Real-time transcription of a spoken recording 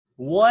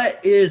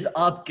What is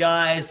up,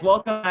 guys?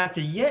 Welcome back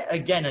to yet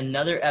again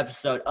another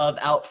episode of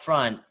Out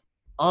Front.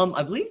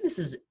 I believe this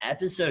is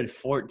episode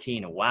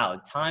 14. Wow,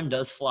 time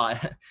does fly.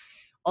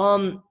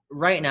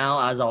 Right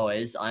now, as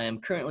always, I am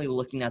currently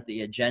looking at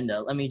the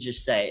agenda. Let me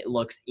just say, it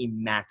looks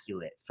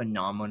immaculate,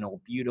 phenomenal,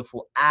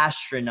 beautiful,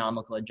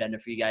 astronomical agenda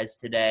for you guys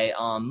today.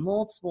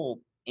 Multiple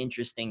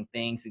interesting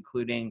things,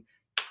 including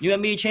new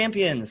NBA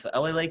champions,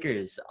 LA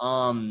Lakers.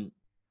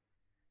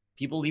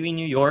 People leaving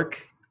New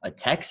York, a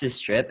Texas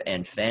trip,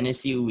 and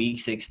fantasy week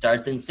 6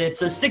 starts and sits.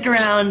 So stick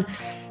around,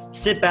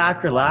 sit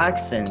back,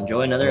 relax, and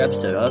enjoy another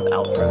episode of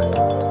Out Front.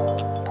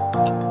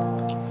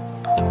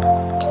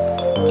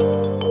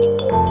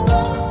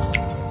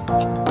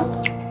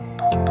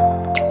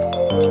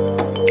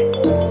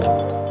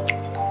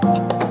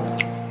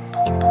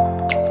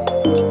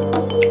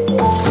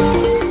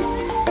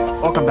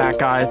 Welcome back,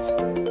 guys.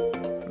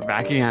 We're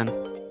back again.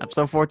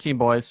 Episode 14,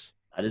 boys.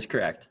 That is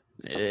correct.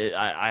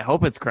 I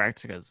hope it's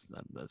correct because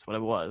that's what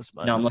it was.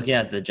 But No, I'm looking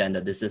at the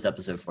agenda. This is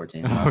episode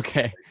 14.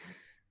 Okay.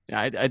 Yeah,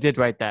 I did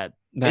write that.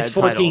 It's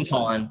 14, title, so.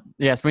 Colin.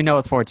 Yes, we know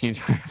it's 14.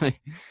 Charlie.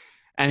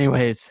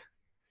 Anyways,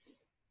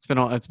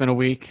 it's been a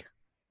week.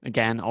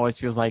 Again, always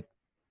feels like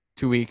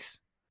 2 weeks.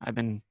 I've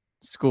been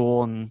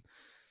school and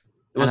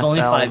It was NFL.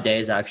 only 5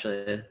 days,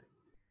 actually.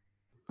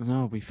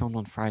 No, we filmed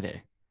on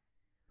Friday.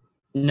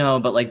 No,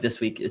 but like this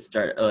week, it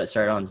started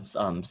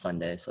on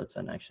Sunday, so it's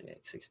been actually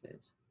like 6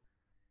 days.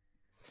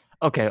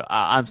 Okay,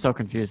 I'm so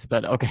confused,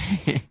 but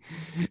okay.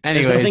 There's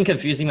Anyways, nothing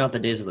confusing about the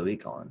days of the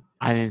week, Colin.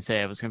 I didn't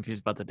say I was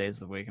confused about the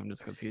days of the week. I'm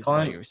just confused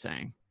Colin, about what you were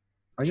saying.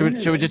 Are Should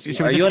we just get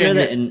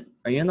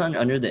your-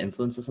 under the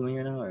influence of something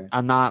right now? Or?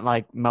 I'm not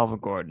like Melvin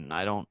Gordon.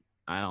 I don't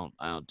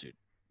do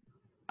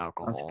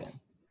alcohol. That's good.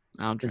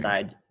 I don't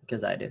drink.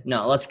 Because I do.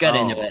 No, let's get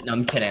into it. No,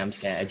 I'm kidding.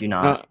 I do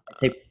not.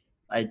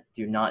 I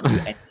do not do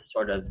any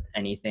sort of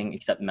anything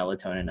except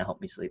melatonin to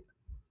help me sleep.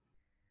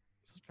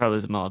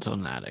 Charlie's a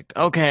melatonin addict.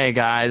 Okay,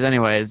 guys.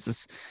 Anyways,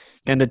 this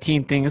again the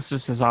teen thing. This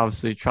is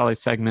obviously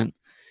Charlie's segment.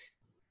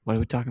 What are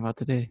we talking about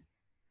today?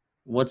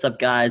 What's up,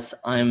 guys?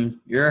 I'm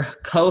your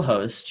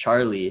co-host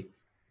Charlie,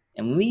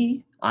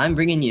 and I'm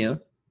bringing you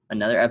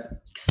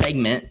another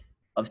segment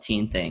of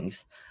teen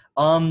things.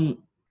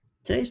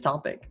 Today's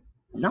topic,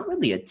 not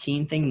really a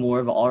teen thing,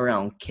 more of an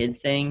all-around kid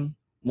thing.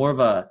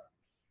 All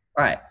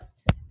right.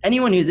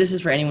 This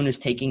is for anyone who's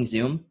taking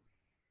Zoom.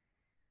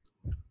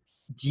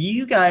 Do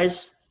you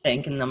guys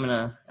think, and I'm going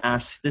to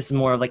ask, this is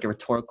more of like a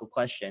rhetorical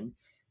question,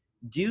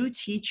 do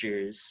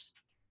teachers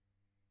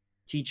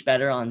teach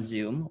better on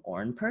Zoom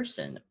or in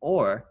person,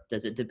 or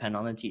does it depend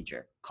on the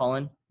teacher?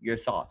 Colin, your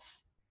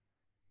thoughts?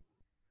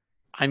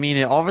 I mean,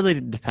 it all really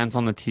depends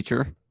on the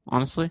teacher,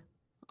 honestly.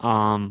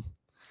 I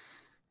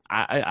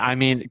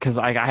mean, because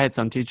I had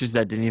some teachers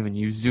that didn't even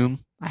use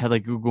Zoom. I had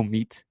like Google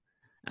Meet,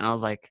 and I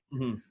was like,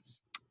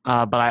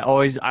 but I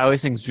always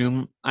think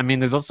Zoom. I mean,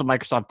 there's also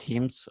Microsoft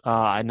Teams.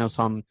 I know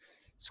some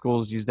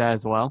schools use that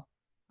as well.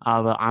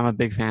 But I'm a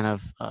big fan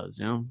of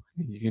Zoom.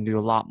 You can do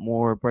a lot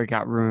more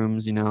breakout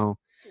rooms,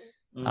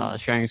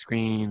 sharing a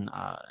screen,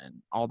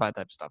 and all that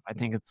type of stuff. I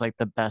think it's like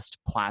the best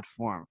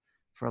platform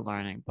for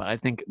learning. But I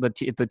think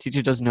if the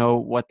teacher does know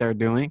what they're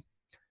doing,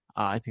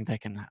 I think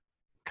that can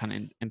kind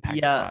of impact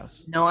the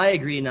class. No, I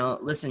agree. Now,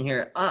 listen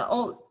here.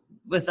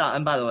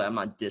 And by the way, I'm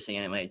not dissing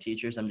any of my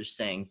teachers. I'm just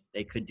saying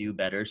they could do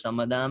better, some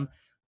of them.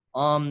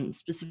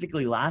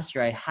 Specifically last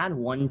year, I had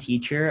one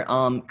teacher,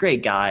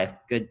 great guy,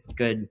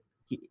 good.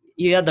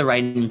 He had the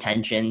right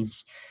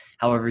intentions.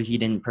 However, he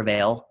didn't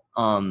prevail.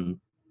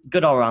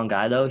 Good all around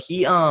guy though.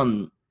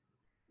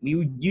 We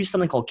would use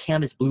something called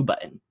Canvas Blue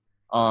Button.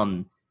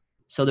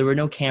 So there were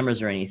no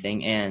cameras or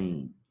anything.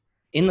 And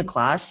in the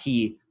class,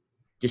 he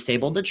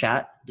disabled the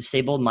chat,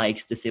 disabled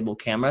mics, disabled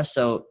camera.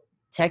 So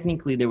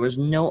technically there was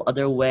no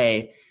other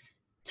way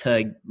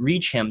to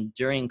reach him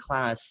during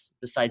class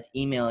besides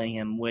emailing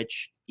him,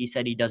 which he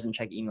said he doesn't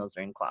check emails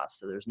during class.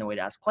 So there's no way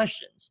to ask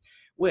questions,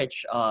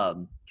 which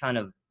kind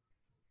of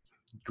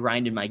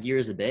grinded my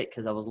gears a bit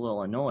because I was a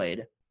little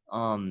annoyed.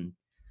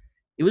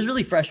 It was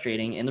really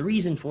frustrating. And the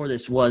reason for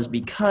this was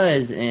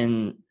because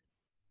in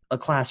a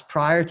class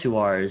prior to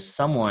ours,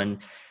 someone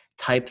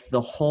typed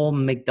the whole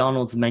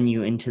McDonald's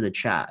menu into the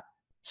chat.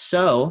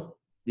 So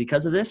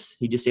because of this,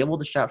 he disabled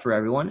the chat for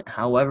everyone.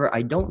 However,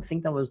 I don't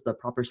think that was the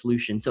proper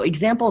solution. So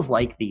examples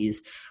like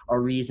these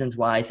are reasons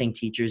why I think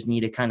teachers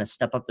need to kind of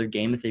step up their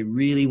game if they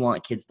really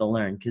want kids to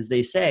learn. Because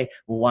they say,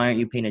 well, why aren't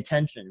you paying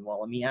attention?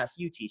 Well, let me ask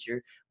you,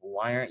 teacher,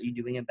 why aren't you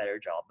doing a better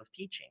job of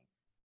teaching?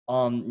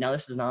 Now,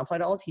 this does not apply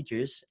to all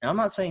teachers. And I'm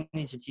not saying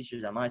these are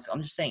teachers at my school.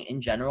 I'm just saying in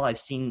general, I've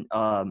seen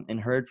and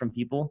heard from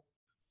people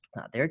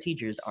their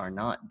teachers are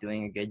not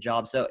doing a good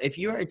job. So if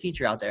you're a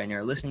teacher out there and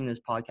you're listening to this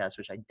podcast,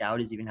 which I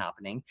doubt is even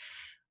happening,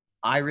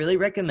 I really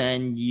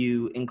recommend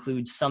you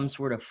include some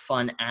sort of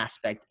fun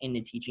aspect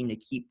into teaching to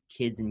keep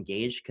kids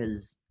engaged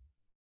because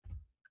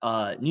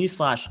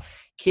newsflash,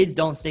 kids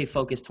don't stay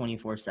focused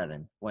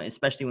 24/7,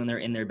 especially when they're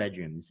in their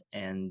bedrooms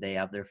and they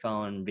have their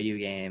phone, video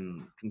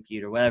game,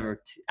 computer, whatever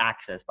to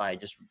access by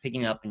just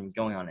picking it up and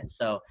going on it.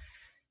 So,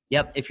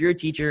 yep, if you're a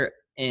teacher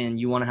and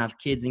you want to have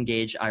kids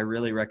engaged, I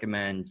really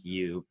recommend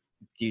you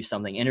do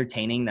something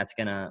entertaining that's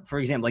gonna, for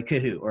example, like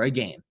Kahoot or a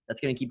game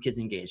that's gonna keep kids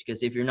engaged.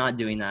 Because if you're not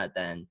doing that,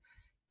 then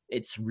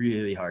it's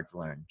really hard to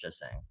learn. Just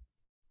saying.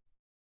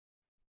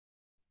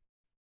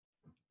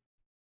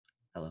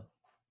 Hello.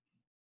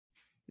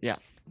 Yeah.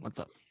 What's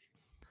up?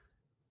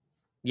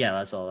 Yeah,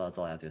 that's all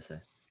I have to say.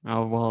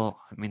 Oh well,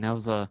 I mean that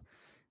was a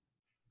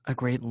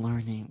great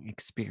learning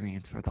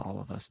experience for all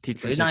of us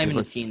teachers. It's not even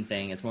a teen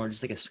thing. It's more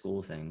just like a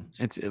school thing.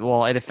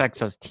 It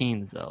affects us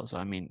teens though. So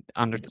I mean,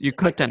 you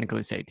could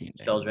technically say teens.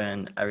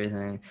 Children,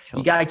 everything.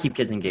 You gotta keep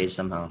kids engaged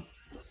somehow.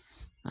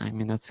 I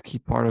mean, that's a key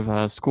part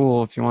of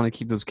school if you want to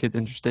keep those kids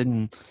interested,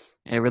 and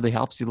it really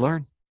helps you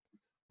learn.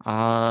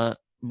 But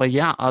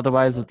yeah,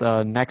 otherwise,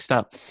 the next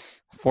up,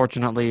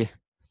 fortunately,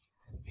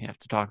 we have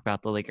to talk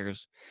about the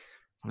Lakers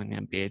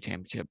winning the NBA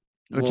championship,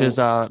 which is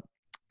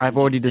I've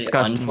already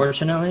discussed.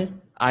 Unfortunately,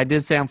 I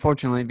did say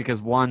unfortunately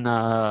because one,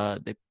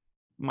 they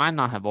might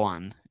not have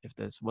won if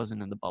this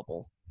wasn't in the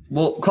bubble.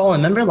 Well, Colin,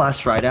 remember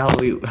last Friday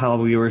how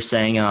we were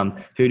saying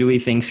who do we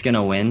think's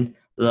gonna win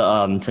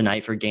the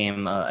tonight for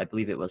game? I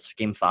believe it was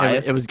game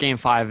 5. It was game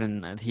 5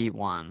 and the Heat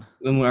won.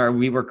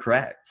 We were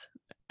correct.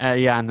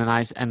 Yeah, and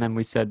then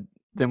we said.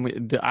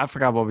 I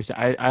forgot what we said.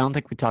 I don't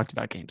think we talked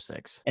about game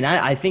 6. And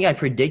I think I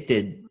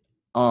predicted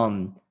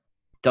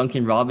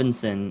Duncan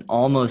Robinson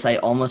I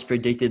almost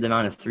predicted the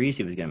amount of threes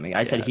he was going to make.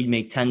 I said he'd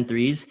make 10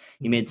 threes.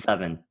 He made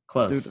 7.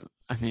 Close. Dude,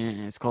 I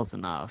mean, it's close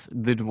enough.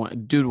 Dude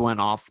went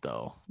off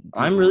though.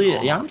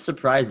 I'm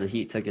surprised the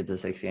Heat took it to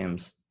 6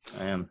 games.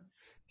 I am.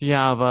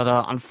 Yeah, but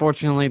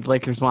unfortunately the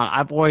Lakers won.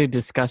 I've already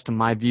discussed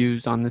my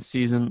views on this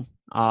season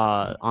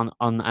on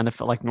the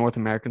NFL, like North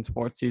American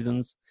sports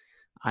seasons.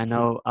 I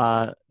know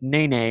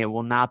Nene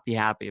will not be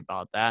happy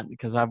about that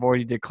because I've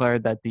already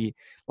declared that the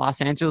Los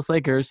Angeles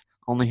Lakers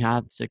only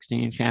had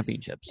 16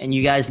 championships. And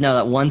you guys know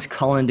that once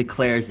Cullen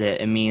declares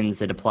it, it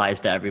means it applies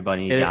to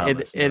everybody.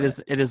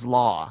 It is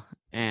law.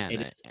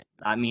 And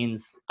that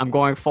means I'm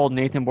going full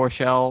Nathan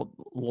Borchell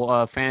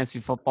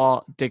fantasy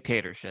football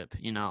dictatorship.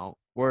 You know,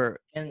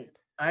 and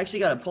I actually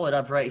got to pull it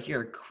up right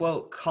here.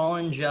 Quote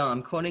Colin Jones.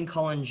 I'm quoting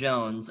Colin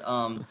Jones.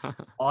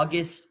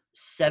 August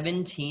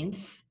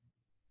 17th.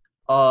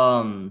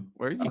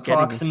 Where are you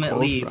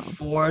approximately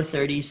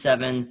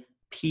 4:37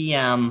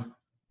 p.m.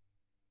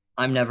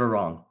 I'm never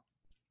wrong.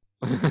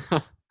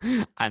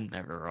 I'm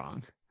never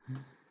wrong.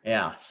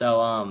 Yeah.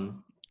 So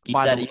he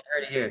said he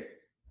heard it here.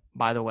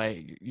 By the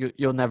way,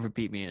 you'll never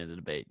beat me in a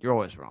debate. You're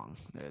always wrong.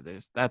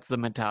 That's the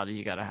mentality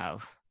you gotta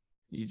have.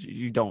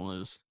 You don't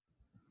lose.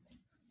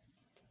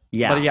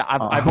 Yeah. But yeah,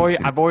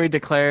 I've already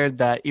declared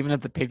that even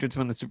if the Patriots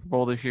win the Super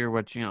Bowl this year,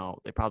 which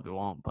they probably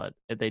won't, but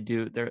if they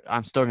do,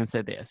 I'm still gonna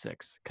say they have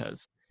 6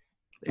 because.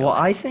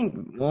 I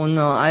think. Well,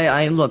 no,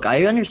 I look.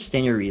 I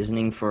understand your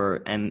reasoning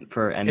for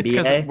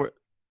NBA,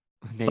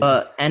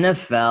 but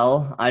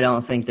NFL, I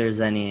don't think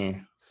there's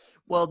any.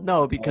 Well,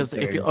 no, because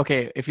if you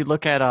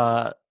look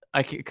at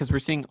because we're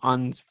seeing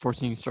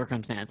unforeseen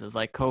circumstances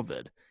like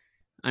COVID.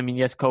 I mean,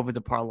 yes, COVID's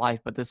a part of life,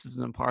 but this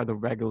isn't part of the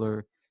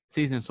regular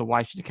season, so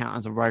why should it count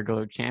as a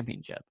regular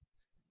championship?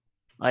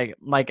 Like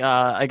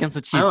against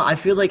the Chiefs. I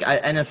feel like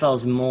NFL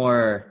is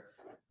more.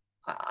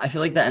 I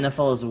feel like the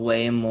NFL is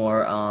way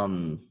more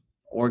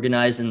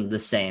organized and the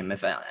same.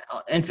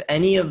 If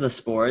any of the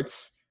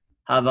sports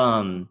have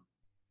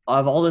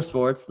of all the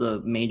sports,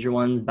 the major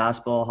ones: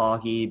 basketball,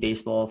 hockey,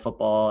 baseball,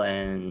 football,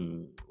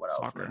 and what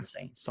else? Soccer. Am I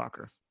saying?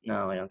 Soccer.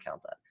 No, I don't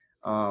count that.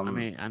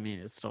 I mean,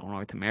 it's still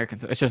North American,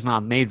 so it's just not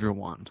a major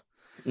one.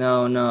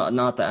 No,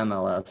 not the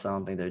MLS. I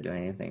don't think they're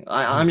doing anything.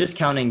 I'm just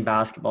counting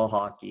basketball,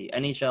 hockey,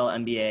 NHL,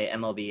 NBA,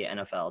 MLB,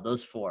 NFL.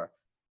 Those 4.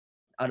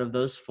 Out of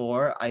those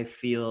 4, I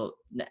feel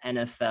the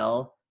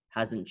NFL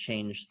hasn't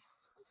changed,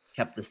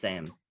 kept the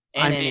same.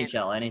 And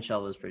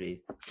NHL was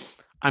pretty.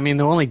 I mean,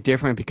 they're only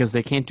different because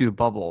they can't do a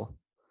bubble.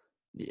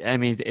 I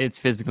mean, it's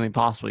physically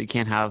impossible. You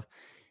can't have.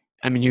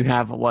 I mean, you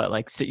have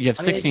you have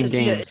 16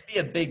 games. It'd be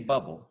a big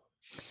bubble.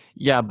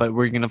 Yeah, but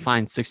we're gonna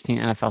find 16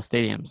 NFL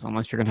stadiums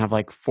unless you're gonna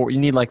have 4. You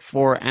need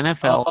 4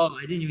 NFL. Oh,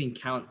 I didn't even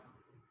count.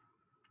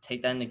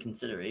 Take that into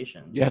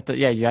consideration. You have to.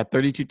 Yeah, you have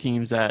 32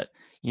 teams that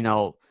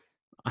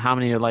how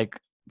many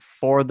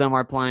 4 of them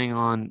are playing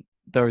on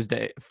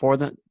Thursday.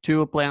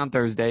 2 play on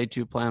Thursday,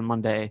 2 play on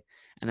Monday,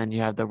 and then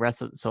you have the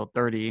rest of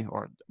 30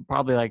 or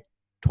probably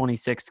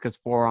 26 because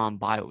 4 are on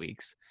bye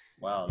weeks.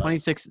 Wow,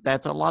 26.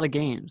 That's a lot of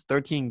games.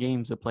 13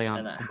 games to play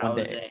on one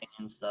day.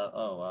 And stuff.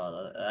 Oh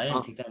wow, I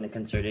didn't take that into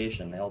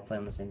consideration. They all play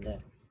on the same day.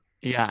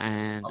 Yeah,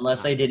 and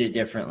unless they did it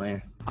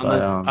differently.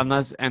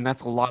 Unless and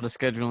that's a lot of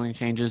scheduling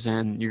changes,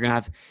 and you could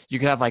have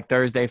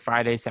Thursday,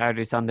 Friday,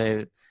 Saturday,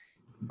 Sunday,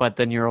 but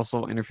then you're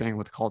also interfering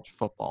with college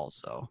football.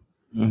 So.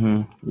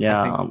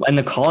 Yeah, and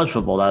the college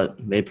football that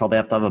they probably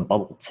have to have a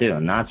bubble too,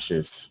 and that's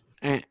just.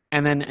 And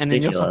then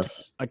you also have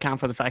to account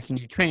for the fact you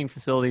need training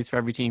facilities for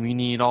every team. You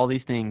need all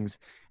these things.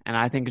 And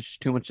I think it's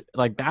just too much.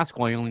 Like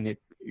basketball,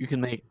 you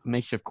can make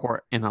makeshift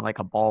court in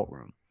a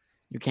ballroom.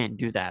 You can't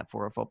do that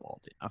for a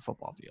football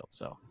field.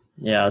 So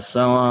yeah.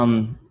 So I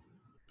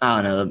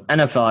don't know. The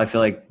NFL, I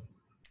feel like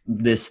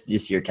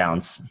this year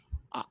counts.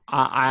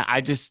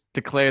 I just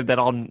declared that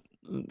on.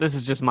 This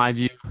is just my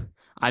view.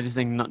 I just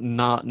think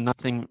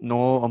nothing.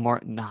 No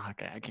more. Nah,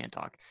 okay, I can't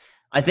talk.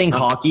 I think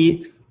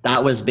hockey,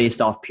 that was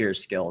based off pure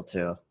skill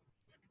too.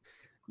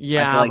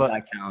 Yeah, I feel like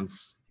that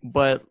counts.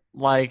 But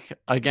like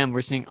again,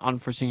 we're seeing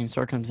unforeseen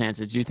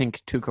circumstances. Do you think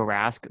Tuukka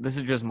Rask? This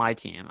is just my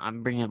team.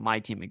 I'm bringing up my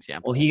team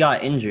example. Well, he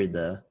got injured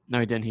though. No,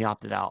 he didn't. He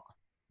opted out.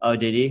 Oh,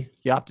 did he?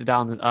 He opted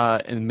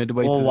out in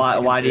midway. Well,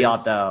 why did he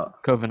opt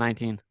out?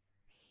 COVID-19.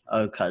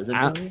 Oh, because of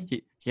COVID?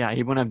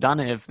 He wouldn't have done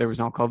it if there was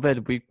no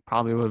COVID. We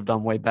probably would have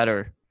done way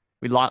better.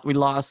 We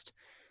lost.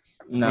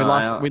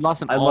 No, we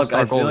lost an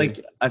all-star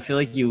goalie. I feel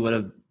like you would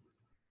have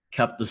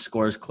kept the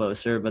scores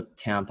closer, but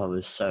Tampa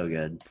was so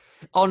good.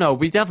 Oh no,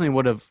 we definitely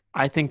would have.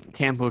 I think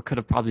Tampa could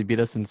have probably beat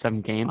us in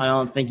 7 games. I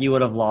don't think you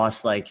would have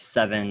lost like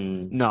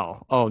 7.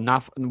 No,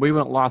 we would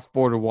have lost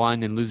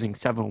 4-1 and losing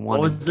 7-1.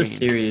 What was the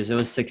series? It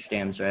was 6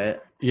 games,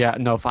 right? Yeah,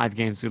 no, 5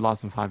 games. We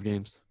lost in 5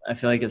 games. I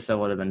feel like it still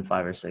would have been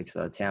 5 or 6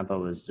 though. Tampa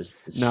was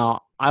just no.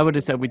 I would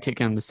have said we'd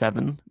taken them to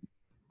 7.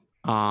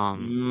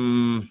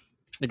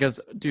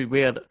 Because dude,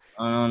 I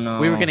don't know.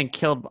 We were getting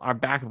killed. Our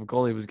backup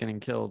goalie was getting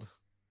killed.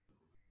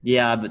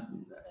 Yeah, but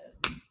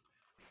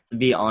to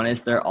be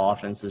honest, their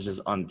offense was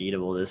just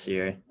unbeatable this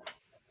year.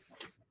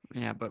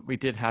 Yeah, but we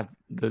did have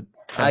the.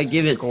 I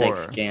give it score.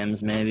 6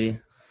 games, maybe.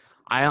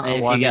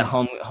 If you get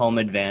home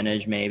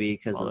advantage, maybe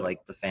because of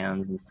like the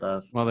fans and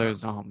stuff. Well,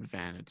 there's no home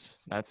advantage.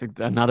 That's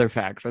another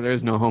factor.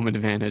 There's no home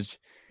advantage.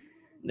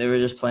 They were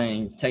just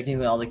playing.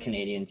 Technically, all the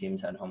Canadian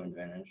teams had home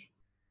advantage.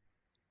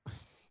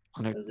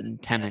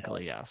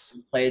 Technically, yes.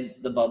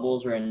 The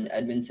Bubbles were in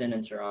Edmonton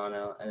and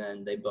Toronto, and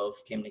then they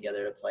both came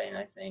together to play in,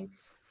 I think,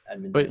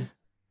 Edmonton.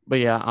 But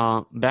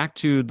yeah, back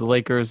to the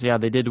Lakers. Yeah,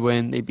 they did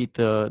win. They beat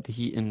the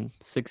Heat in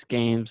 6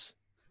 games.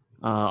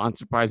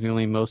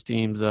 Unsurprisingly, most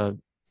teams,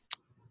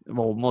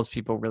 most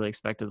people really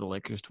expected the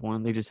Lakers to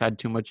win. They just had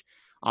too much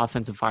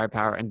offensive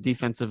firepower, and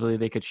defensively,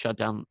 they could shut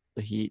down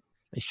the Heat.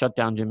 They shut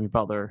down Jimmy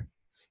Butler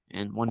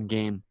in 1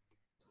 game.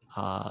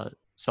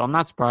 So I'm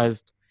not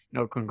surprised.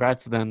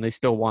 Congrats to them. They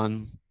still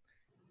won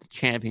the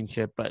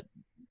championship, but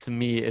to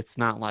me, it's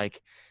not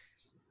like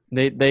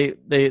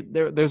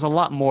there's a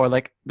lot more.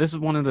 Like, this is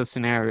one of the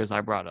scenarios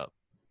I brought up.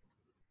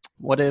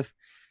 What if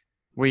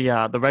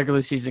the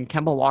regular season,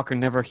 Kemba Walker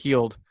never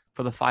healed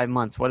for the 5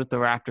 months? What if the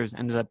Raptors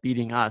ended up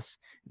beating us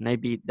and they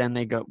beat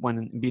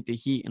the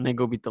Heat and they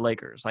go beat the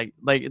Lakers? Like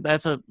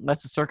that's a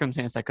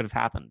circumstance that could have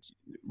happened.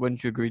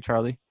 Wouldn't you agree,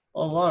 Charlie?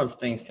 Well, a lot of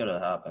things could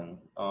have happened.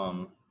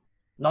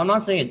 No, I'm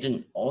not saying it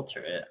didn't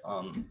alter it.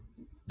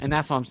 And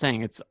that's what I'm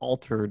saying. It's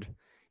altered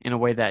in a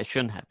way that it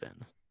shouldn't have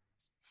been.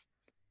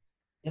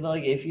 Yeah, but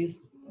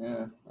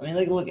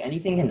like look,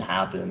 anything can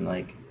happen.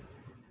 Like,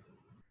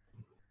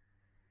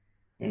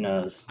 who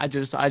knows? I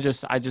just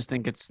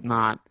think it's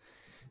not.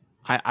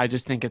 I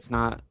just think it's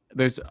not.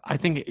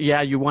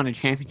 You won a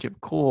championship,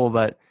 cool,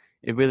 but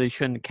it really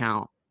shouldn't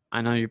count.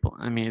 I know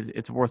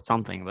it's worth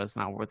something, but it's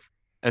not worth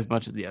as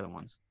much as the other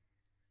ones.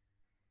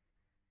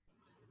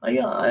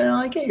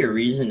 I get your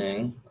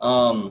reasoning.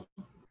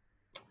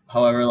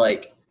 However,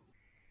 like,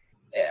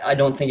 I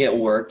don't think it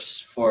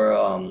works for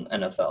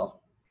NFL.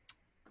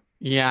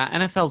 Yeah,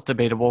 NFL's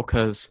debatable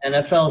because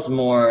NFL's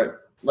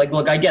more like,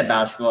 look, I get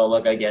basketball.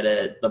 Look, I get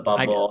it. The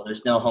bubble.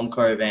 There's no home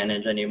court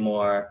advantage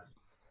anymore.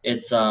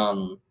 It's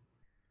like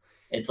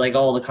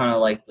all the kind of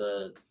like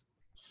the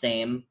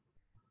same,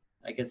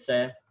 I could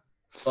say,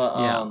 but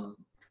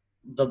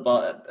the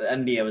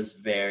NBA was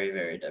very,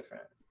 very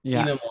different.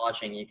 Yeah. Even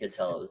watching, you could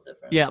tell it was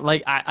different. Yeah,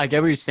 like I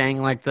get what you're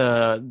saying. Like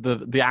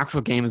the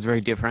actual game is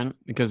very different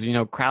because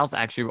crowds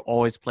actually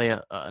always play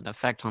an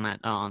effect on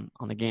that on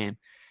the game,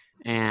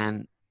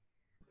 and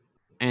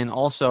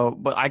also,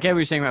 but I get what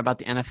you're saying about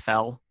the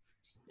NFL,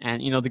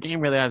 and the game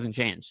really hasn't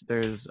changed.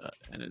 There's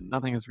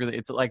nothing is really.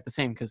 It's like the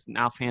same because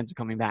now fans are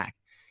coming back.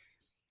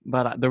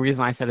 But the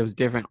reason I said it was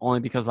different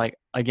only because, like,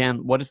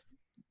 again, what if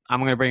I'm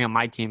going to bring up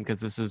my team because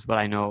this is what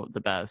I know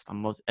the best.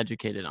 I'm most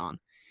educated on.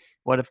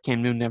 What if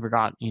Cam Newton never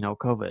got,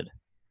 COVID?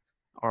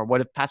 Or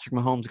what if Patrick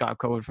Mahomes got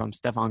COVID from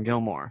Stephon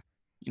Gilmore?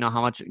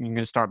 How much you're going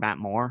to start Matt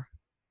Moore?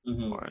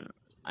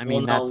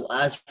 Mm-hmm.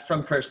 As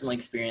from personal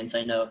experience,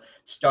 I know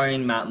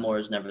starting Matt Moore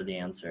is never the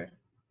answer.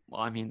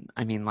 Well, I mean,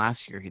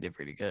 last year he did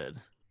pretty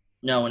good.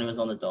 No, when he was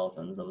on the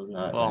Dolphins, that was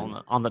not.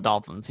 Well, on the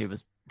Dolphins, he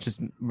was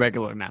just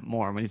regular Matt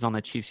Moore. When he's on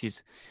the Chiefs,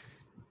 he's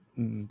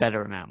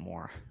better Matt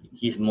Moore.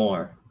 He's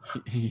more.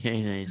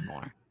 He's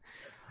more.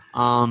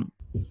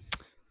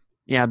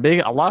 Yeah,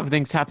 a lot of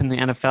things happened in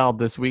the NFL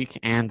this week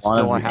and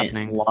still are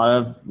happening. A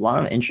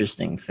lot of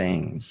interesting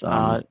things.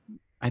 I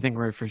think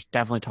we're first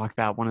definitely talk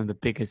about one of the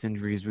biggest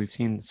injuries we've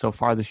seen so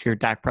far this year.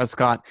 Dak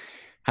Prescott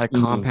had a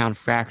compound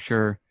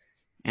fracture,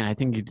 and I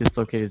think he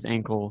dislocated his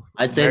ankle.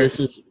 I'd say this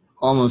is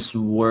almost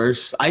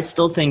worse. I'd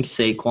still think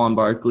Saquon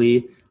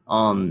Barkley,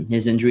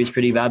 his injury is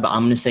pretty bad, but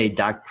I'm going to say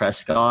Dak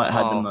Prescott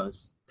had the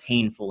most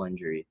painful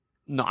injury.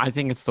 No, I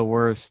think it's the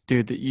worst,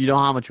 dude. You know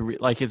how much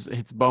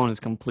his bone is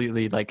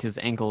completely his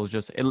ankle is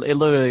just. It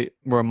literally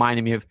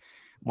reminded me of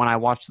when I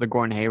watched the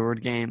Gordon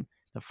Hayward game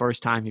the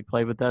first time he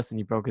played with us and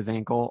he broke his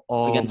ankle.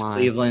 Oh Against my!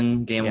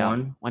 Cleveland, game Yeah,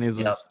 one. when he was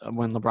Yep.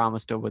 when LeBron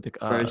was still with the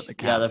First,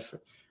 Cavs.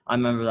 I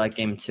remember that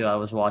game too. I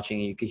was watching.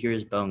 You could hear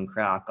his bone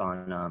crack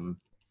on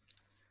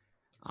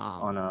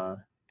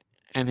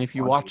And if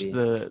you on watch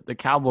TV. the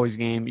Cowboys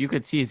game, you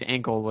could see his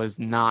ankle was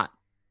not,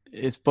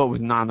 his foot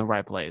was not in the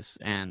right place,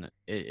 and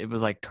it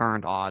was like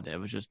turned odd. It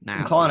was just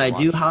nasty. Colin, I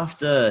do have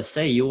to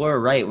say you were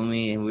right when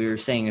we were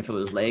saying if it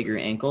was leg or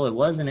ankle. It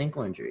was an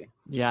ankle injury.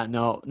 Yeah,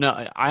 no,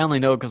 I only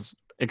know because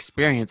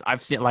experience.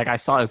 I've seen, like, I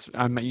saw this.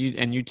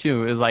 You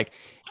too. Is like,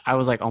 I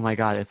was like, oh my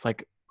god, it's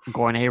like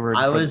Gordon Hayward.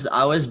 I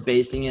was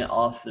basing it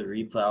off the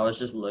replay. I was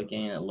just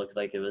looking, and it looked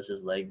like it was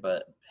his leg,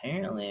 but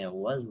apparently it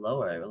was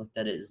lower. I looked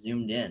at it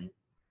zoomed in.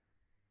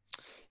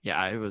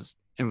 Yeah, it was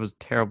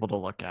terrible to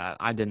look at.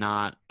 I did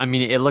not. I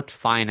mean, it looked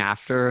fine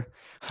after.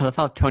 I love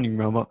how Tony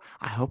Romo.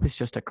 I hope it's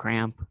just a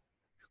cramp.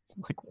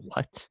 Like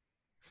what?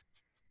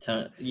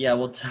 Yeah,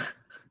 well.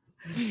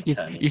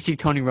 You see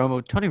Tony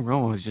Romo. Tony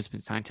Romo has just been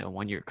signed to a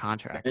 1-year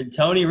contract. And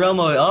Tony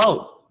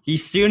Romo,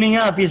 he's suiting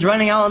up. He's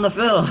running out on the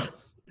field.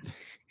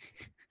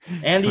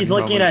 And he's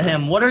looking at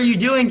him. What are you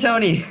doing,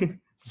 Tony?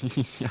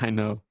 I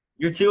know.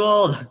 You're too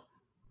old.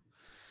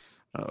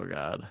 Oh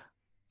God.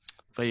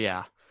 But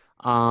yeah.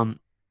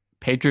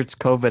 Patriots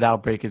COVID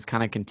outbreak is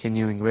kind of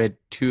continuing. We had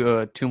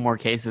two more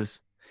cases.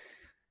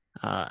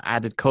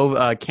 Added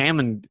COVID. Cam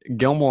and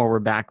Gilmore were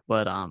back,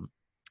 but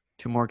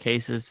 2 more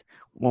cases.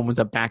 One was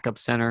a backup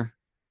center.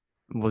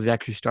 Was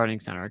actually starting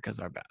center because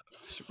our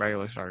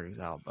regular starter is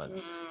out. But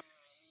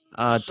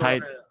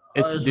tight.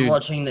 I was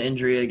watching the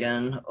injury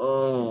again.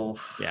 Oh.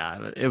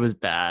 Yeah, it was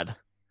bad.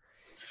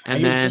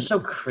 And it's just so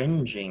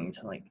cringing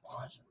to like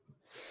watch.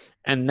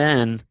 And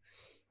then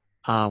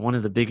one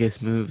of the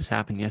biggest moves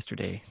happened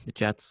yesterday. The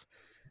Jets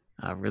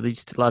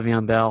released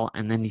Le'Veon Bell,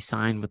 and then he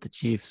signed with the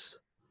Chiefs.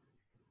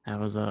 That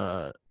was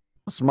a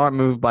smart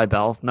move by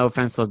Bell. No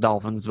offense to the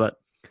Dolphins, but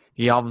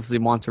he obviously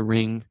wants a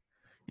ring,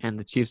 and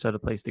the Chiefs are the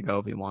place to go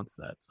if he wants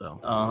that. So.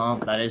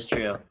 That is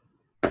true.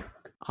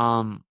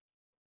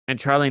 And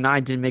Charlie and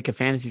I did make a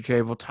fantasy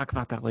trade. We'll talk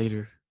about that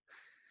later,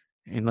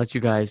 and let you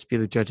guys be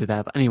the judge of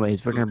that. But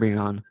anyways, we're gonna bring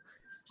on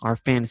our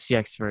fantasy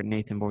expert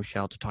Nathan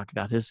Borchell to talk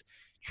about his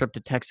trip to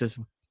Texas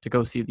to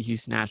go see the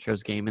Houston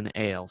Astros game in the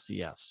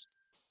ALCS.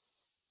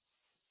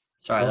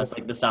 Sorry, that's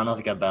like the sound of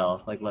like a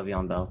bell, like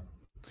Le'Veon Bell.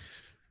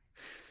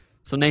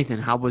 So Nathan,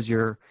 how was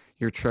your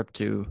trip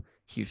to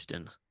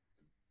Houston?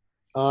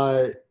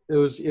 It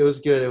was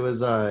good. It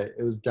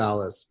was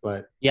Dallas,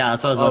 but yeah,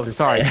 that's what I was about to say.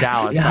 Sorry,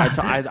 Dallas.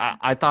 Yeah.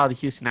 I thought the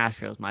Houston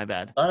Astros. My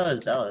bad. I thought it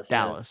was Dallas.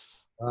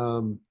 Dallas.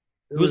 Yeah.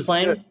 Who was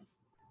playing? Good.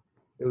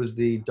 It was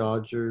the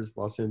Dodgers,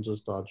 Los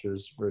Angeles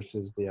Dodgers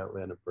versus the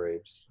Atlanta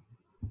Braves.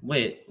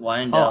 Wait, why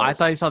in Dallas? Oh, I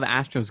thought you saw the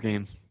Astros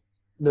game.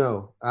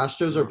 No,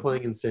 Astros are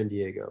playing in San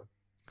Diego.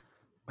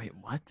 Wait,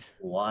 what?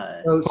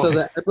 Why? So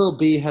the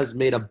MLB has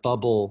made a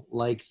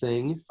bubble-like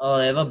thing. Oh,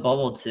 they have a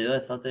bubble too. I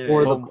thought they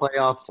were for the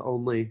playoffs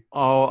only.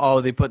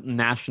 Oh, they put the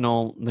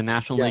National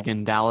League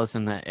in Dallas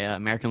and the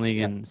American League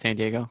in San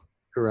Diego.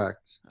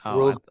 Correct. Oh,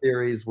 World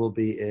Series will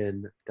be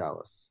in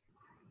Dallas.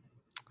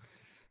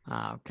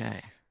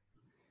 Okay.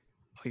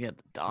 We get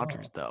the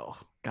Dodgers though.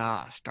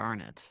 Gosh darn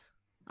it.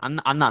 I'm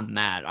not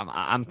mad.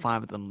 I'm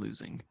fine with them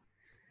losing.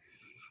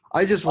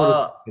 I just want to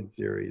see a good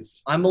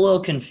series. I'm a little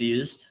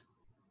confused.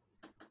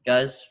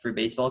 Guys, for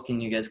baseball,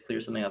 can you guys clear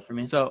something up for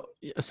me? So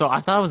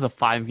I thought it was a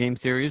 5-game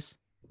series.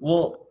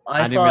 Well,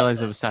 I didn't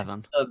realize it was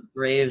 7. The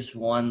Braves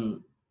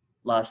won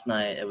last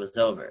night. It was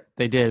over.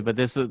 They did, but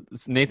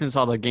Nathan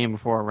saw the game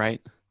before,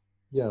 right?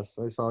 Yes,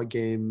 I saw a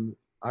game.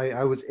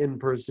 I was in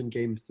person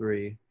game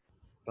 3,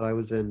 but I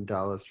was in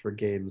Dallas for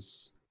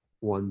games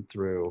 1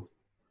 through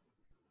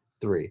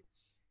 3.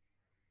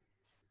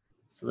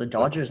 So the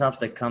Dodgers have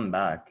to come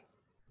back.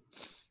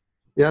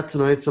 Yeah,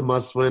 tonight's a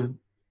must-win,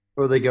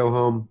 or they go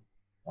home.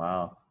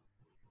 Wow.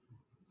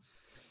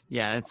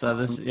 Yeah, it's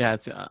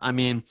I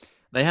mean,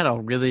 they had a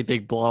really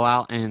big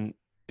blowout in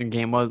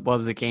game. What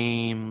was it?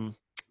 Game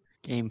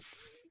 3.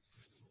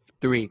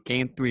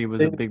 Game 3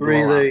 was a big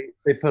blowout.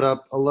 They put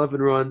up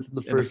 11 runs in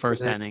the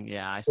first inning.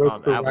 Yeah, I saw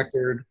that. The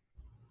record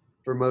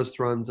for most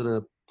runs in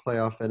a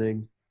playoff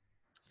inning.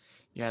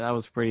 Yeah, that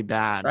was pretty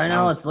bad. Right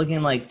now, it's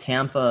looking like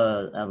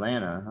Tampa,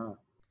 Atlanta, huh?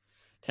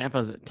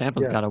 Tampa's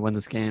got to win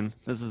this game.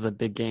 This is a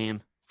big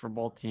game for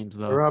both teams,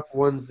 though. We're up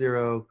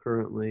 1-0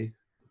 currently.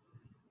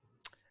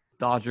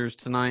 Dodgers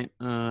tonight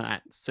at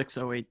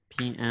 6:08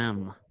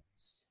 p.m.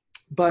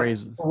 But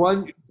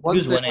one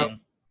who's thing winning?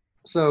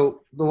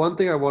 So the one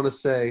thing I want to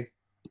say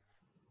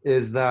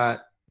is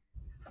that,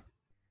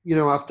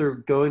 after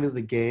going to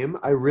the game,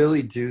 I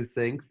really do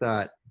think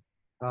that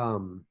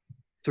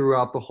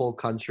throughout the whole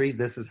country,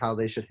 this is how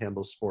they should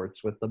handle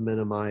sports, with the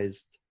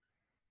minimized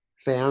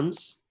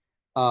fans,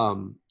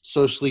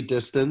 socially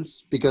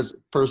distanced,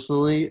 because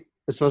personally,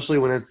 especially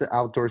when it's an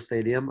outdoor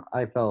stadium,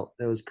 I felt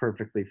it was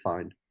perfectly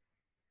fine.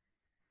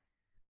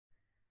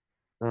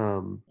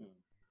 And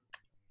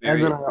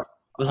then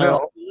was there a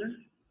lot of people there?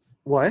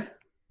 What?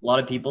 A lot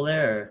of people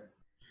there?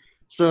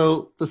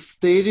 So the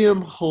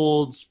stadium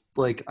holds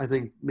like I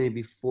think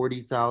maybe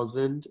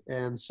 40,000,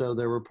 and so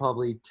there were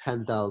probably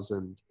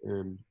 10,000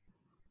 in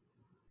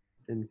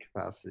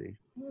capacity.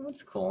 Oh,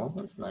 that's cool.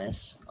 That's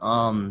nice.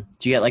 Do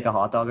you get like a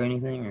hot dog or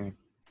anything, or?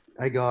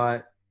 I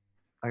got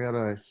a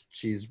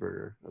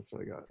cheeseburger. That's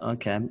what I got.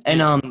 Okay.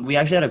 And we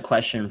actually had a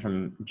question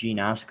from G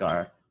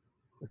NASCAR.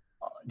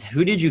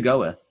 Who did you go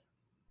with?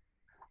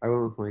 I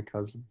went with my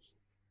cousins.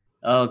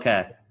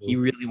 Okay. He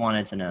really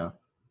wanted to know.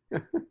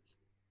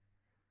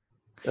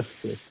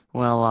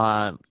 Well,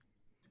 I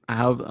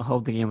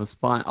hope the game was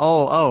fun.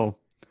 Oh,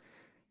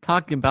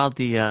 talking about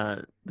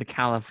the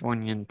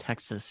Californian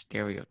Texas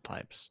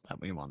stereotypes that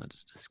we wanted to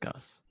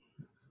discuss.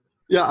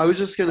 Yeah, I was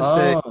just gonna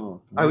say.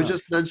 I was wow.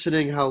 just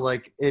mentioning how,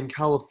 like, in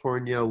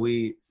California,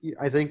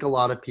 I think a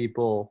lot of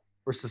people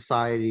or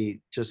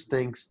society just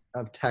thinks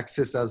of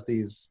Texans as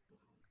these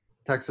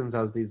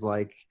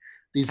like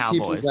these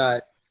people Cowboys.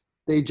 that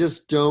they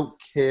just don't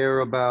care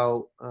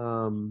about,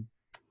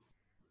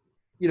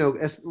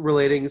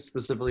 relating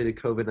specifically to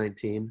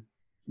COVID-19,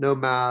 no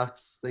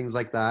masks, things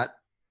like that.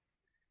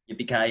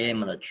 Yippee-ki-yay,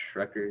 mother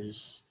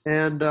truckers.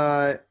 And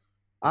I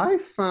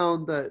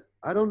found that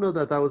I don't know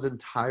that that was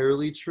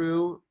entirely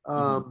true.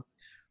 The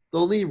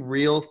only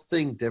real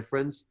thing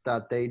difference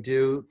that they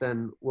do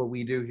than what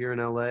we do here in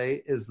LA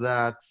is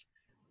that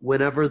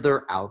whenever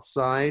they're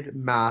outside,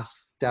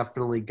 masks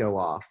definitely go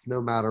off,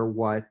 no matter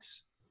what,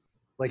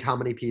 like how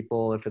many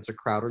people, if it's a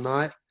crowd or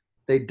not.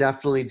 They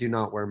definitely do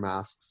not wear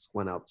masks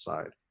when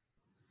outside.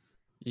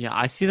 Yeah,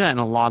 I see that in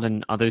a lot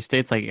in other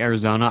states like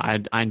Arizona.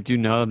 I do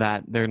know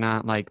that they're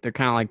not like they're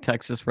kind of like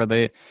Texas where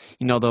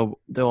they'll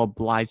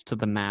oblige to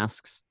the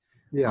masks.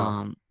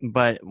 Yeah.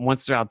 But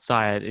once they're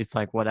outside, it's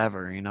like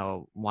whatever,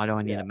 why do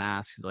I need Yeah. a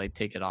mask? So they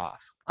take it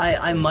off.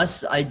 I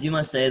must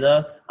say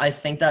though, I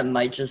think that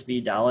might just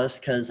be Dallas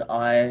because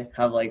I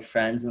have like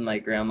friends and my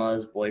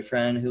grandma's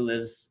boyfriend who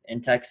lives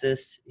in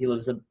Texas. He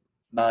lives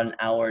about an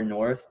hour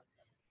north,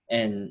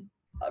 and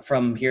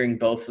from hearing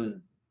both of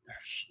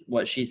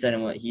what she said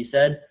and what he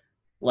said,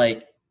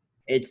 like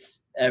it's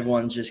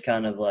everyone's just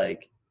kind of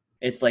like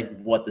it's like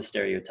what the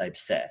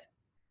stereotypes say.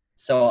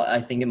 So I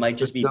think it might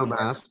just Just be no parts of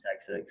masks.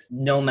 Texas,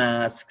 no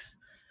masks.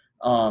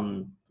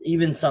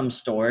 Even some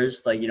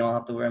stores, like you don't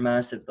have to wear a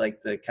mask if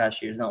like the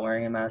cashier's not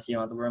wearing a mask, you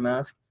don't have to wear a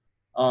mask.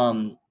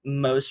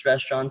 Most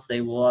restaurants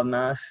they will have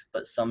masks,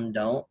 but some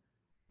don't.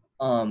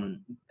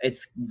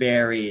 It's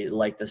very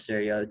like the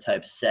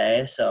stereotypes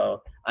say.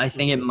 So I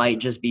think it might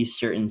just be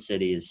certain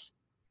cities.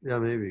 Yeah,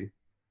 maybe.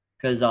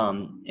 Because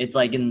it's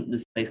like in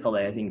this place called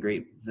I think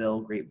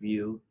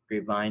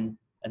Grapevine.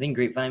 I think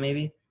Grapevine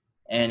maybe,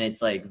 and it's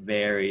like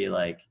very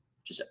like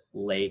just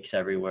lakes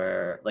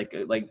everywhere. Like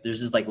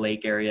there's this like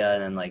lake area,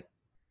 and then like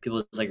people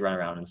just like run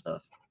around and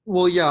stuff.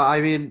 Well, yeah, I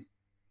mean,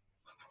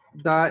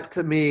 that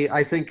to me,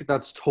 I think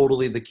that's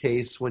totally the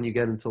case when you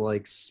get into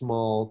like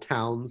small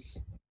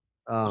towns.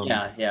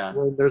 Yeah.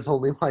 When there's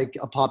only like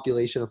a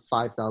population of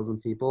 5,000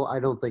 people,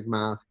 I don't think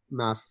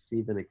masks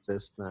even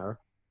exist there.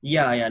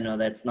 Yeah. No,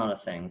 that's not a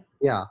thing.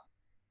 Yeah.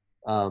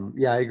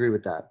 Yeah, I agree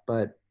with that.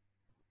 But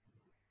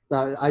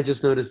I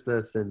just noticed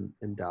this in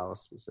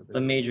Dallas specifically.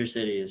 The major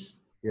cities.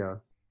 Yeah.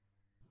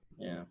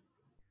 Yeah.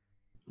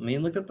 I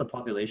mean, look up the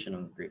population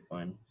of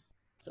Grapevine.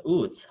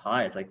 So, it's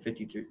high. It's like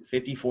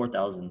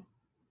 54,000.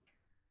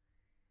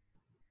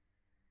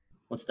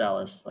 What's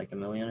Dallas? Like 1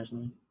 million or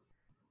something?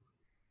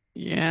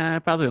 Yeah,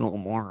 probably a little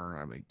more,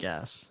 I would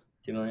guess.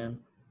 2 million?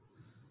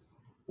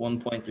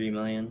 1.3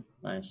 million.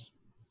 Nice.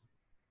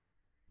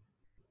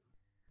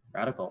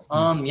 Radical.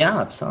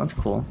 Yeah, sounds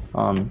cool.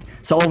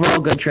 So overall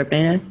good trip,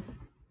 ain't it?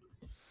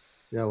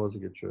 Yeah, it was a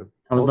good trip.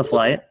 How was the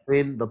flight?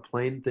 The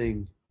plane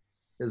thing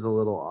is a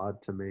little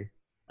odd to me.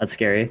 That's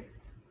scary.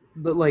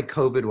 Like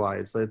COVID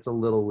wise, it's a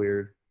little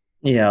weird.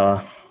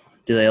 Yeah.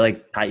 Do they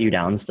like pat you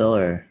down still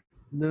or?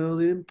 No,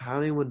 they didn't pat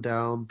anyone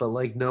down, but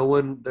like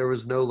there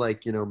was no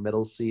like,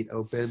 middle seat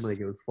open, like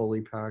it was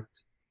fully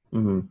packed.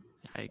 Mm-hmm.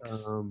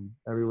 Yikes.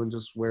 Everyone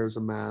just wears a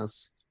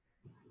mask.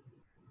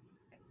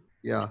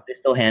 Yeah. They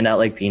still hand out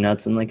like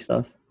peanuts and like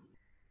stuff?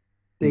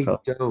 They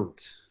Info. don't.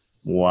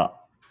 What?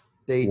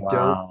 They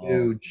Wow. don't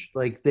do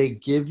like they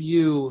give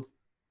you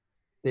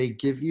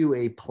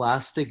a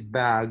plastic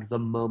bag the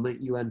moment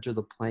you enter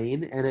the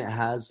plane, and it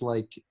has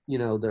like,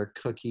 their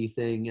cookie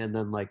thing and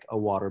then like a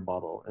water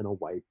bottle and a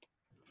wipe.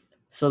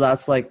 So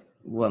that's like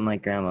what my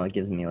grandma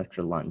gives me like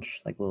for lunch,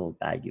 like a little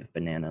baggie of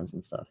bananas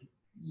and stuff.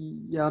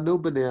 Yeah, no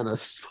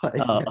bananas, but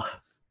Oh,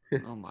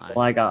 Oh my.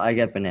 well, I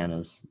get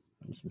bananas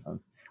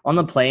sometimes. On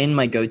the plane,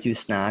 my go-to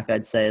snack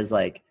I'd say is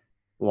like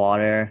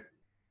water,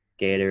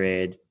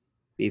 Gatorade,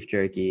 beef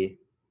jerky,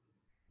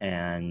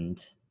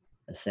 and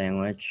a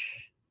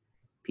sandwich,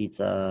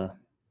 pizza,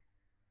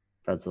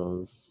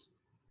 pretzels,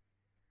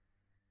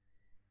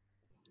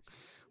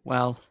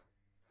 Well,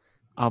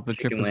 I hope the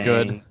trip chicken was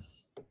good.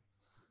 wings,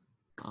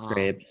 Um,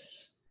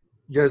 grapes.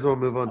 you guys want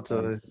to move on to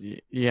Apples.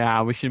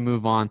 Yeah, we should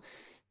move on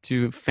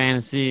to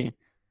fantasy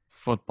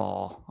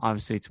football.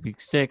 Obviously, it's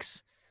week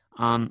 6.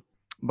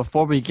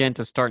 Before we get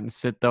into start and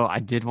sit, though, I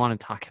did want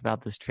to talk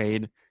about this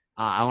trade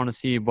I want to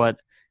see what,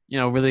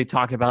 really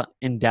talk about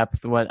in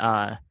depth what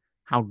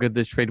how good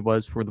this trade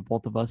was for the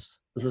both of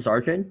us. Was this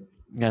our trade?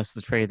 Yes,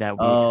 the trade that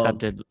we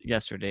accepted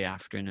yesterday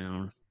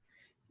afternoon.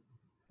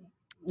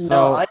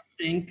 No, I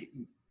think.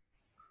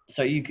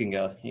 So you can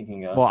go.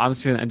 Well, I'm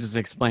just gonna just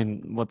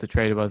explain what the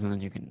trade was, and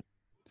then you can.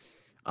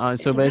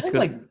 So basically,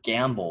 like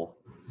gamble.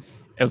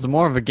 It was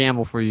more of a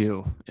gamble for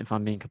you, if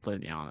I'm being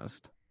completely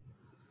honest.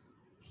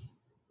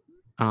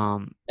 For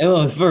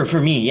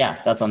me,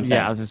 yeah, that's what I'm saying.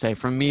 Yeah, I was gonna say,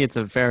 for me, it's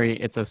a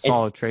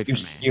solid trade for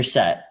me. You're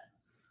set.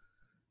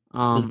 It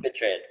was a good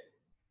trade.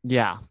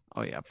 Yeah.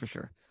 Oh yeah, for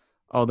sure.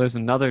 Oh, there's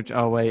another.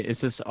 Oh wait,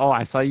 is this? Oh,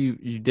 I saw you.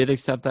 You did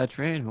accept that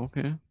trade.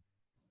 Okay.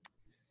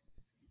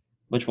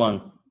 Which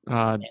one?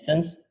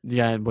 Nathan's?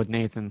 Yeah, with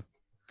Nathan.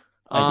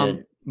 I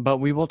did. But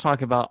we will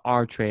talk about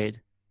our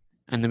trade,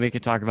 and then we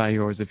could talk about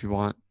yours if you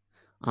want.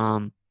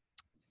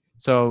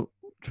 So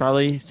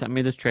Charlie sent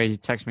me this trade. He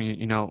texted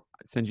me,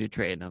 send you a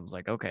trade, and I was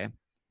like, okay.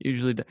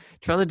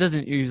 Charlie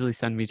doesn't usually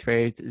send me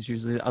trades. It's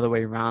usually the other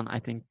way around. I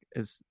think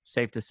is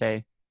safe to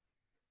say.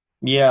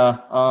 Yeah.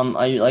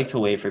 I like to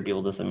wait for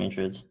people to send me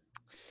trades.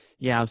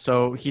 Yeah,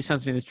 so he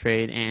sends me this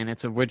trade, and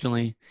it's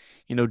originally,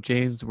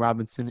 James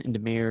Robinson and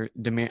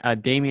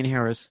Damian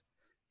Harris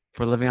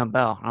for Le'Veon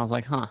Bell. And I was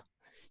like, huh.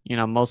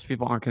 Most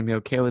people aren't going to be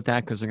okay with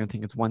that because they're going to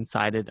think it's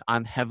one-sided.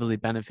 I'm heavily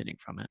benefiting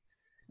from it.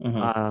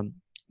 Mm-hmm.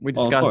 We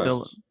discussed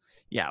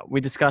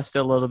we discussed it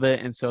a little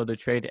bit, and so the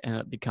trade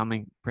ended up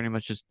becoming pretty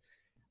much just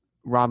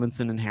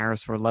Robinson and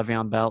Harris for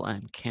Le'Veon Bell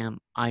and Cam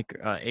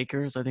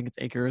Akers. I think it's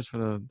Akers for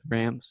the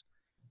Rams.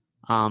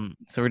 So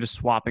we're just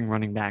swapping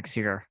running backs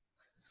here.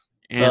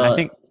 And I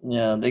think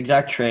the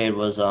exact trade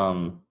was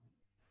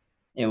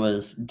it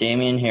was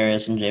Damian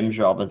Harris and James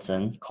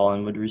Robinson.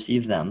 Colin would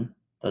receive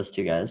those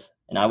two guys,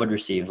 and I would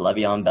receive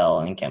Le'Veon Bell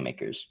and Cam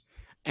Akers.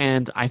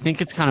 And I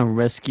think it's kind of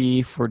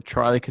risky for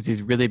Charlie because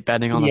he's really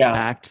betting on the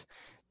fact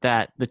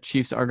that the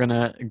Chiefs are going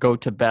to go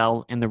to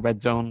Bell in the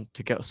red zone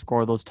to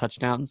score those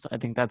touchdowns. I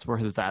think that's where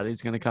his value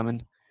is going to come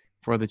in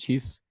for the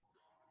Chiefs.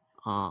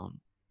 But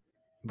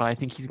I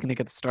think he's going to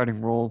get the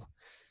starting role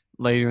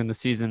later in the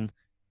season.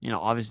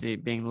 Obviously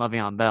being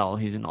Le'Veon Bell,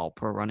 he's an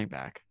all-pro running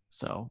back.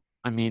 So,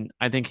 I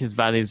think his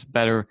value is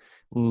better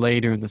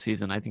later in the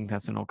season. I think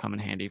that's going to come in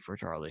handy for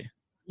Charlie.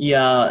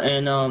 Yeah,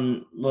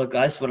 and look,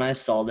 guys, when I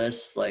saw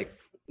this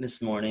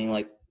this morning,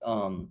 I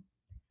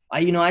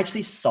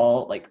actually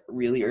saw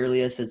really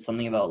early. I said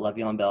something about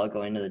Le'Veon Bell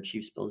going to the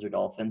Chiefs, Bills, or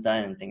Dolphins.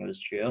 I didn't think it was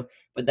true,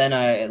 but then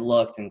I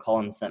looked, and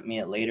Colin sent me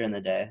it later in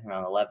the day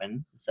around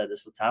 11. Said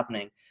this was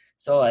happening,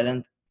 so I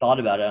then thought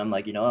about it. I'm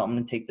like, I'm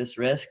going to take this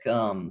risk.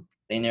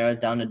 They narrowed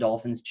down to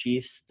Dolphins,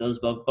 Chiefs.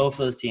 Both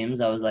those teams.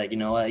 I was like,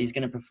 he's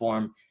going to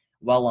perform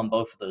well on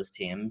both of those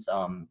teams.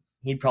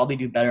 He'd probably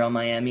do better on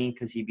Miami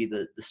because he'd be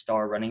the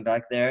star running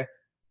back there.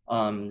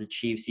 The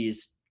Chiefs,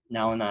 he's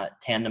now in that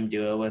tandem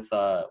duo with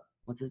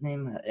what's his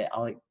name?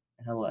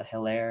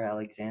 Hilaire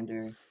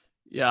Alexander.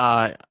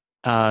 Yeah,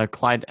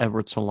 Clyde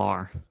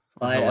Edwards-Helaire.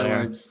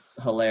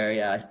 Hilaire,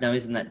 yeah. Now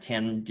he's in that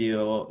tandem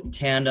duo,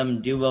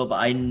 but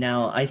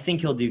I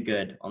think he'll do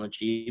good on the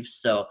Chiefs.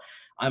 So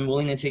I'm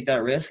willing to take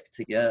that risk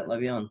to get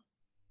Le'Veon.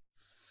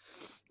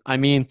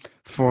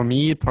 For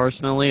me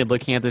personally,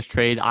 looking at this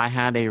trade, I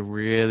had a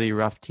really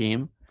rough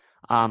team.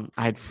 I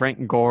had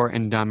Frank Gore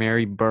and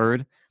Damari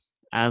Bird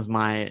as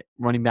my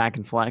running back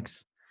and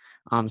flex.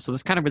 So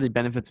this kind of really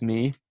benefits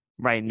me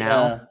right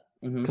now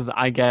because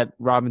I get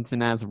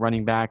Robinson as a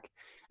running back,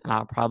 and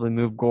I'll probably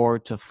move Gore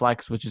to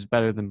flex, which is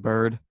better than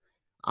Bird.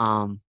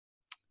 And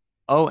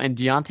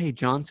Deontay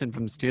Johnson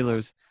from the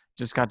Steelers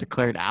just got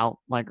declared out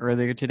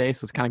earlier today,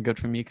 so it's kind of good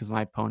for me because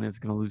my opponent is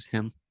going to lose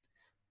him.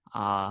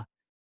 But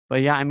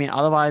yeah,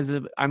 otherwise,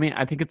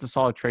 I think it's a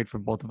solid trade for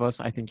both of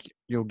us. I think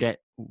you'll get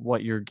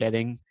what you're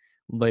getting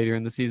later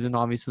in the season,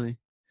 obviously.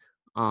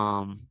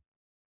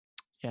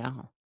 Yeah,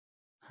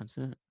 that's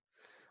it.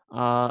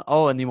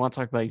 And you want to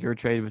talk about your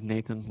trade with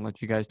Nathan?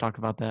 Let you guys talk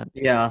about that.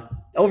 Yeah.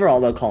 Overall,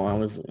 though, Colin, it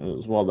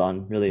was well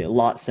done. Really, a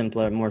lot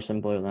simpler, more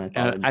simpler than I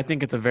thought. And I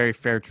think it's a very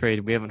fair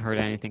trade. We haven't heard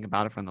anything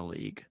about it from the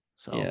league.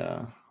 So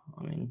yeah,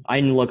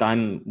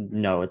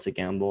 it's a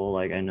gamble.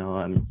 I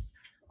know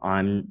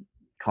I'm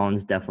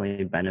Colin's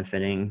definitely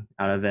benefiting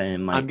out of it.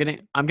 And I'm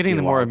getting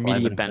the more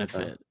immediate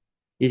benefit.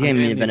 He's getting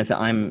immediate benefit.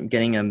 I'm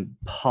getting a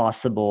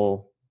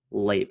possible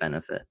late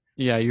benefit.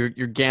 Yeah, you're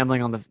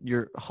gambling on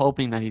you're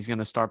hoping that he's going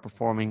to start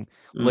performing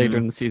later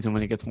in the season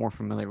when he gets more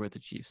familiar with the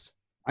Chiefs.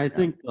 I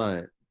think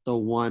the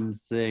one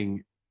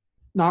thing,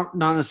 not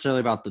necessarily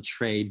about the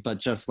trade, but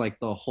just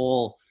the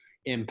whole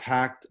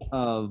impact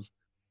of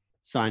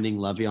signing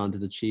Le'Veon to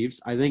the Chiefs.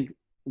 I think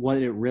what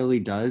it really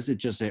does,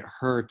 it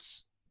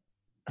hurts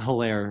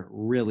Hilaire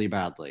really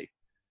badly.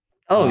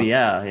 Oh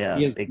yeah.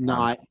 He is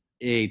not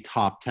a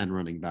top 10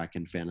 running back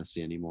in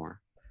fantasy anymore.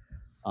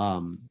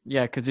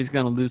 Because he's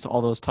going to lose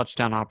all those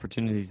touchdown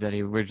opportunities that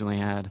he originally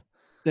had.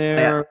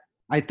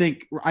 I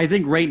think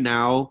right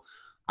now,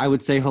 I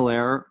would say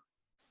Hilaire,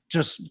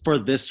 just for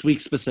this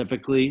week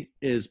specifically,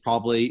 is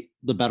probably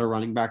the better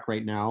running back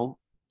right now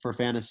for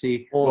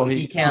fantasy. Well,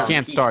 he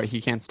can't start.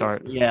 He can't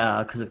start.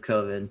 Yeah, because of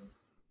COVID.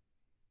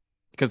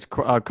 because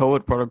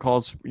COVID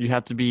protocols, you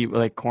have to be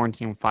like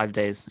quarantined 5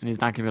 days, and he's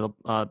not going to be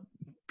able to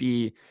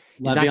be.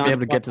 He's not going to be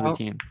able to get to the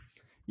team.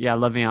 Yeah,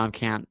 Le'Veon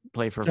can't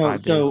play for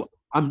 5 days. So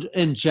I'm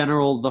in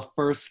general the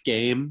first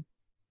game,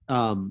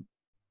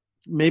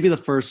 maybe the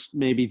first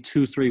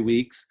 2-3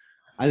 weeks.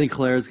 I think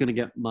Hilaire is going to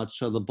get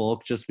much of the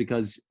bulk just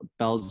because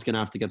Bell's going to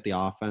have to get the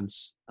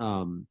offense.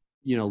 Learn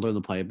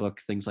the playbook,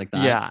 things like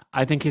that. Yeah,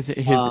 I think his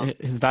value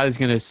is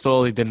going to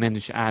slowly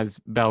diminish as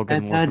Bell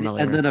gets more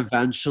familiar. And then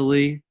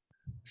eventually,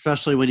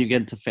 especially when you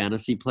get into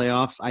fantasy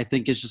playoffs, I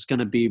think it's just going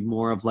to be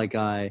more of like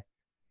a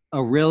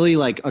really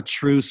like a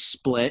true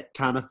split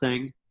kind of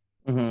thing.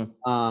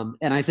 Mm-hmm.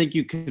 And I think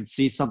you could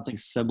see something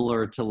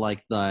similar to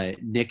like the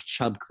Nick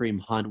Chubb Kareem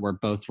Hunt, where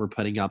both were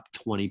putting up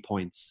 20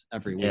 points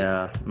every week.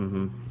 Yeah.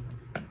 Mm-hmm.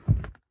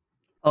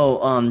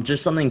 Oh,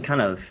 just something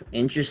kind of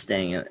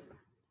interesting.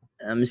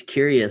 I'm just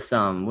curious.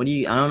 I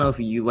don't know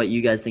what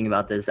you guys think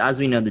about this. As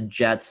we know, the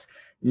Jets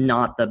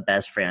not the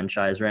best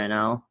franchise right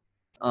now.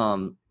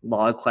 A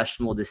lot of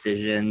questionable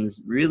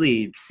decisions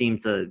really seem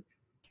to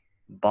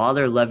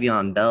bother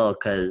Le'Veon Bell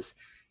because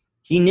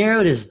he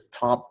narrowed his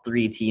top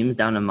 3 teams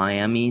down to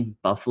Miami,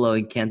 Buffalo,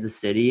 and Kansas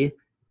City.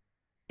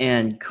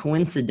 And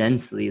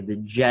coincidentally, the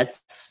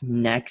Jets'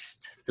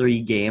 next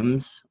 3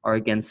 games are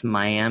against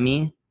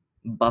Miami,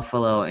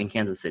 Buffalo, and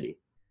Kansas City.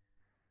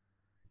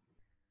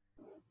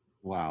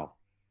 Wow.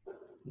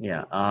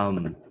 Yeah.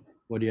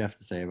 What do you have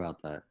to say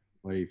about that?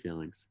 What are your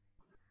feelings,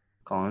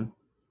 Colin?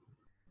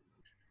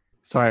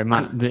 Sorry,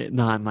 my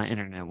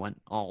internet went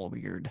all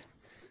weird.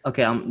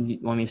 Okay, you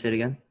want me to say it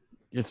again?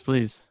 Yes,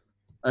 please.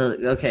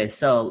 Okay,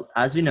 so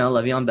as we know,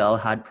 Le'Veon Bell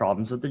had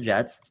problems with the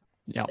Jets.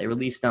 Yeah. They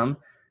released him.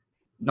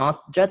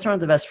 Jets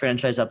aren't the best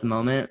franchise at the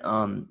moment.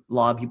 A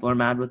lot of people are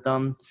mad with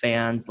them.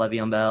 Fans,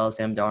 Le'Veon Bell,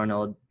 Sam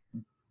Darnold.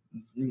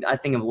 I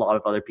think a lot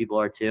of other people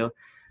are too.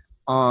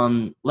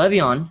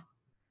 Le'Veon,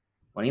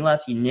 when he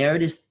left, he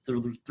narrowed his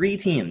 3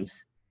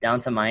 teams down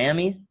to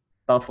Miami,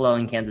 Buffalo,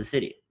 and Kansas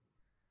City.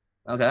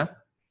 Okay?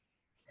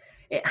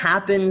 It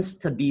happens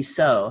to be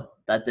so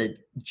that the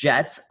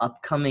Jets'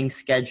 upcoming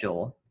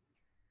schedule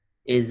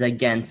is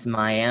against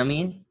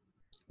Miami,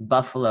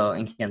 Buffalo,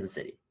 and Kansas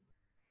City.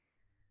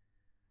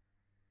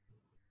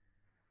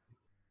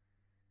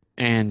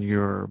 And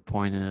your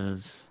point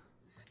is?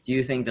 Do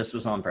you think this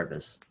was on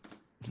purpose?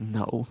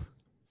 No.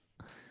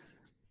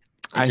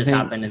 It just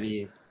happened to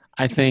be.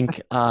 I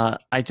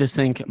just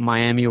think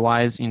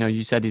Miami-wise,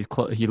 you said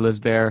he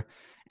lives there,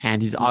 and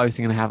he's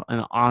obviously going to have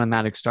an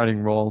automatic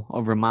starting role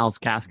over Myles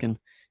Gaskin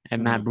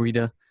and Matt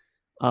Breida.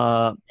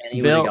 And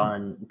he would have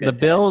gotten good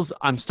Bills,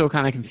 I'm still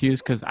kind of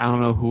confused because I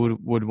don't know who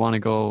would want to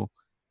go.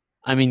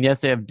 I mean, yes,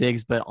 they have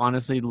Diggs, but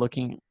honestly,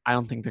 I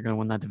don't think they're going to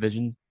win that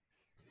division.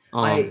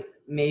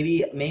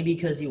 Maybe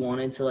because he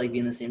wanted to be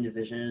in the same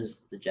division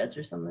as the Jets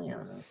or something. I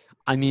don't know.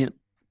 I mean,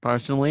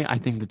 personally, I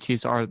think the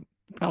Chiefs are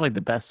probably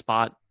the best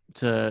spot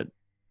to,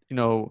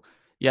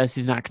 yes,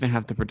 he's not going to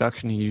have the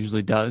production he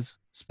usually does,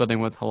 splitting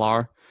with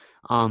Hilaire,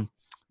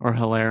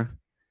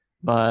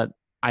 but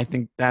I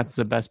think that's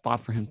the best spot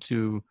for him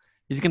to.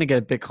 He's going to get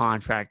a big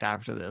contract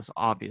after this,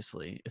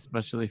 obviously,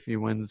 especially if he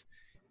wins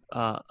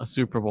a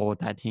Super Bowl with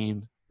that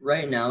team.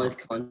 Right now, his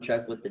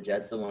contract with the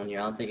Jets, the 1 year,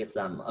 I don't think it's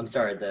that. I'm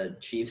sorry, the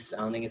Chiefs. I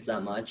don't think it's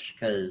that much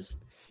because.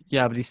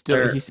 Yeah, but he's.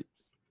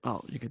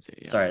 Oh, you could say.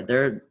 Yeah.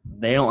 Sorry,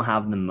 they don't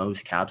have the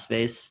most cap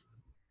space,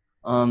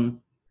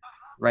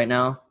 right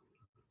now.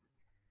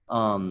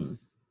 So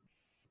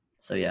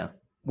yeah.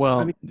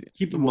 Well,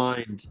 keep in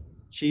mind,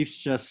 Chiefs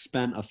just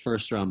spent a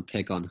 1st-round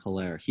pick on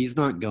Hilaire. He's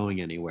not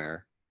going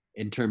anywhere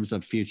in terms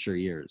of future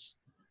years.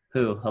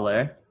 Who,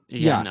 Hilaire?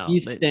 Yeah, no,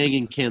 he's staying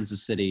in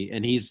Kansas City,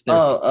 and he's there.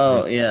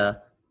 Oh, yeah.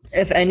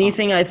 If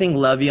anything, I think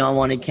Le'Veon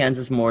wanted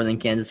Kansas more than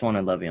Kansas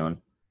wanted Le'Veon.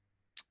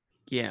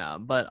 Yeah,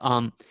 but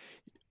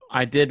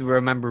I did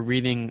remember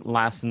reading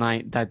last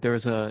night that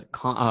there's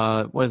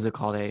what is it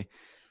called?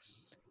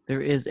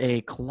 There is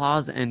a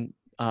clause in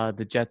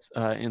the Jets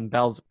in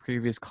Bell's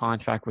previous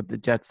contract with the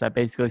Jets that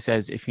basically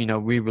says if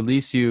we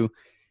release you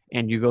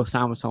and you go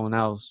sign with someone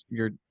else,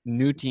 your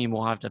new team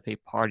will have to pay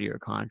part of your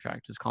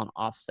contract. It's called an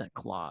offset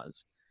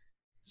clause.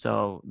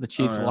 So the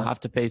Chiefs will have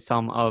to pay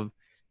some of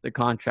the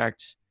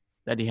contract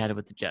that he had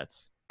with the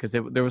Jets because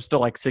there was still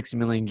 $60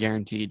 million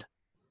guaranteed.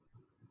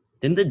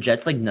 Didn't the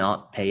Jets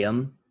not pay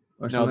him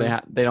or something?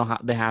 No, they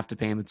don't. They have to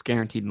pay him. It's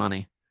guaranteed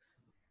money.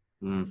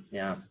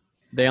 Yeah.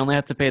 They only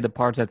have to pay the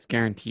parts that's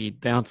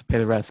guaranteed. They don't have to pay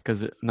the rest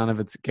because none of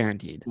it's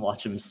guaranteed.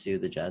 Watch him sue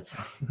the Jets.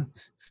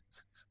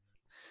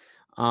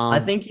 I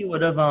think he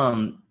would have.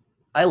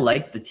 I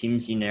like the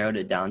teams you narrowed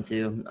it down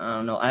to. I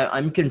don't know.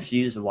 I'm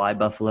confused why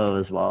Buffalo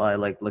as well. I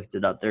looked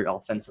it up. Their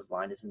offensive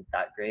line isn't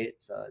that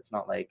great, so it's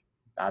not like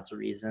that's a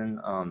reason.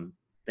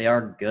 They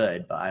are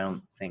good, but I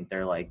don't think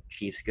they're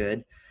Chiefs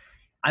good.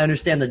 I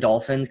understand the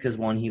Dolphins because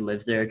one, he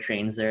lives there,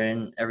 trains there,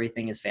 and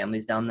everything. His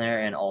family's down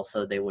there, and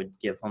also they would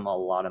give him a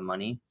lot of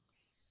money.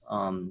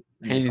 And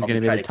he's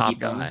going to be the top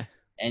guy.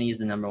 And he's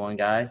the number 1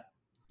 guy.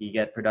 You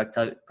get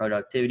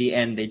productivity,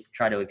 and they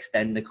try to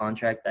extend the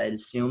contract, I'd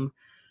assume.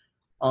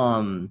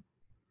 And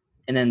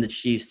then the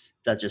Chiefs,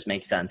 that just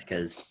makes sense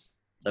because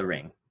the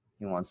ring.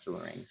 He wants the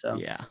ring. So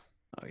yeah.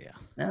 Oh yeah.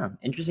 Yeah,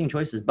 interesting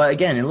choices. But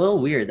again, a little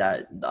weird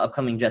that the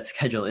upcoming Jets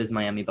schedule is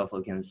Miami,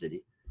 Buffalo, Kansas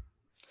City.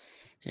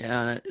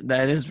 Yeah,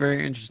 that is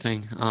very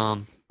interesting.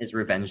 It's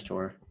revenge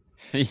tour.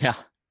 Yeah,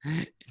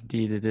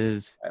 indeed it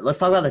is. All right, let's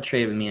talk about the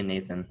trade with me and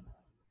Nathan.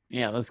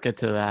 Yeah, let's get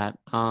to that.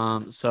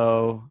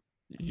 So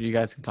you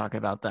guys can talk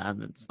about that.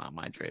 It's not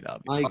my trade,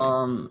 obviously.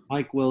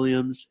 Mike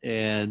Williams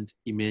and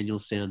Emmanuel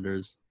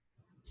Sanders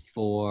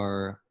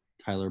for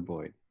Tyler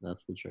Boyd.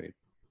 That's the trade.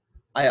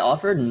 I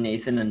offered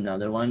Nathan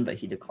another one, but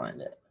he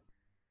declined it.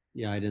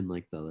 Yeah, I didn't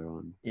like the other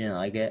one. You didn't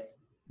like it?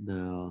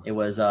 No. It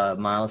was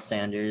Miles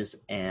Sanders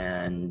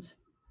and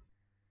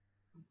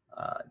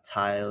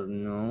Tyler.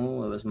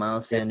 No, it was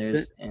Miles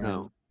Sanders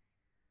and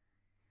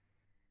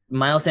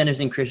Miles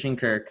Sanders and Christian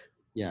Kirk.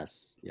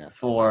 Yes.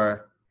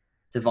 For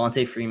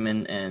Devontae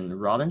Freeman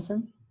and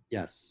Robinson?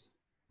 Yes.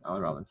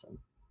 Allen Robinson.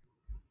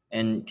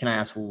 And can I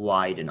ask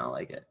why you did not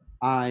like it?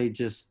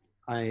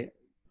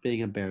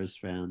 Being a Bears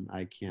fan,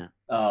 I can't.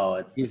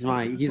 Oh, he's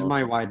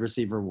my wide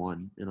receiver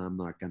 1, and I'm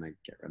not gonna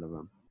get rid of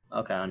him.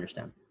 Okay, I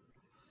understand.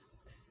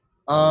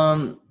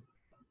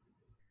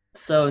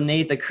 So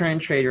Nate, the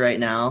current trade right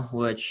now,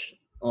 which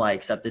I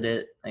accepted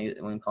it, I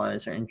wouldn't call it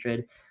a certain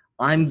trade.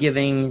 I'm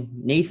giving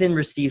Nathan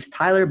receives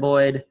Tyler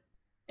Boyd,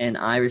 and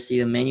I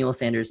receive Emmanuel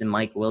Sanders and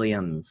Mike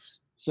Williams.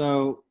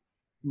 So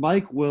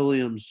Mike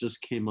Williams just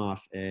came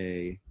off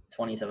a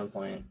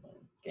 27-point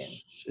game.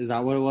 Is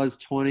that what it was?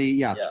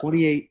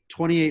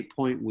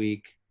 28-point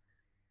week.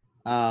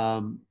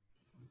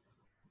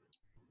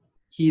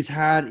 He's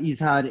had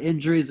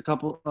injuries a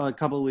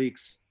couple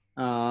weeks.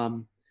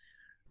 And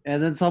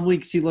then some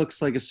weeks he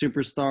looks like a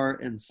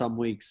superstar, and some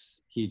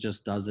weeks he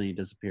just doesn't. He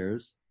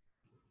disappears.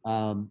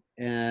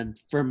 And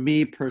for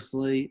me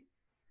personally,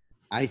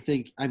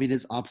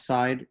 his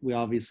upside, we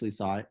obviously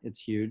saw it. It's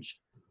huge.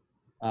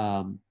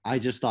 I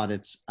just thought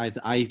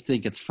I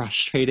think it's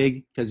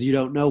frustrating because you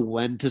don't know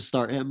when to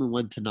start him and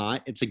when to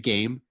not. It's a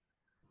game.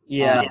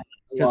 Yeah.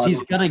 Because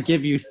he's going to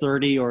give you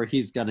 30 or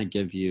he's going to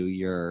give you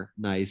your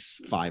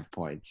nice 5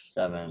 points.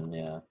 7,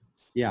 yeah.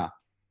 Yeah.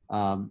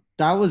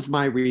 That was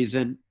my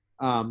reason.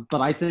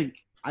 But I think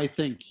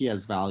he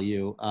has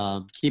value.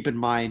 Keep in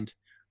mind,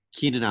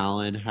 Keenan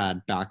Allen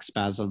had back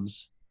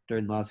spasms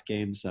during the last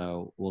game,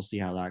 so we'll see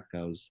how that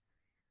goes.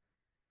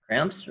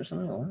 Cramps or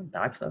something? What?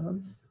 Back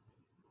spasms?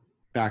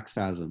 Back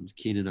spasms,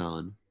 Keenan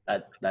Allen.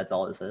 That's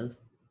all it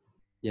says?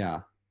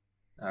 Yeah.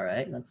 All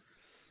right, that's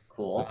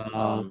cool.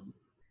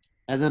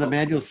 And then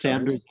Emmanuel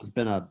Sanders has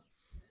been a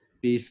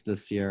beast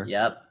this year.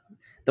 Yep.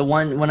 The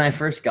one when I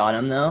first got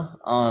him though,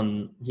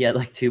 he had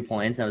 2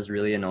 points. And I was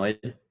really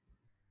annoyed.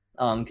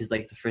 Because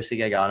the first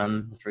week I got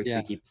him, the first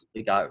week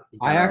he got.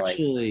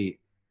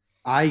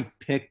 I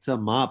picked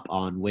him up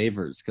on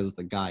waivers because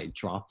the guy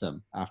dropped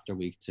him after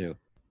week 2.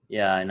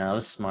 Yeah, I know. That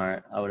was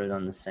smart. I would have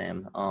done the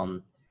same.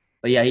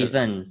 But yeah, he's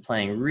been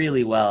playing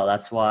really well.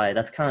 That's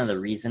kind of the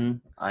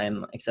reason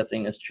I'm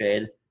accepting this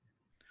trade.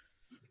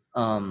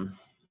 So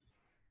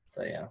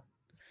yeah.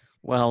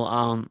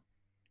 Well,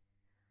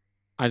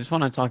 I just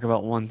want to talk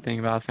about one thing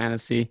about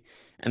fantasy,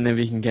 and then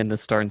we can get into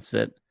start and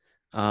sit.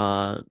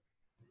 I'm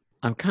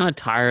kind of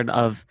tired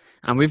of,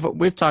 and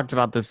we've talked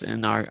about this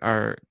in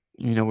our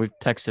we've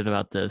texted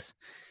about this.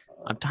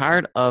 I'm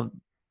tired of,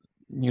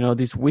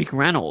 these weak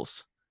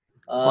rentals.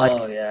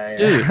 Oh, yeah.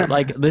 Dude,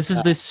 this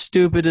is the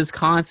stupidest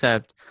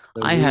concept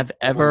I have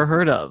ever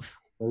heard of.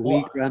 The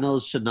weak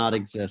rentals should not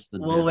exist.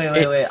 Wait.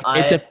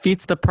 It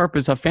defeats the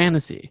purpose of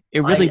fantasy.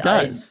 It really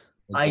does.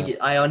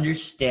 I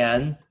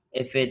understand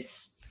if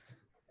it's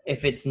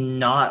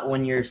not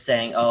when you're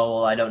saying, oh,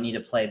 well, I don't need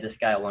to play this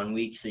guy 1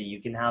 week so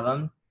you can have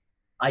him.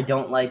 I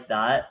don't like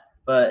that.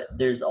 But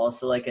there's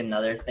also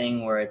another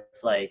thing where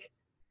it's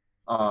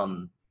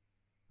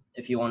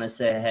if you want to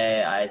say,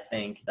 hey, I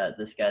think that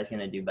this guy's going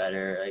to do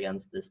better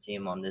against this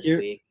team on this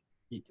week,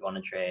 you want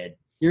to trade.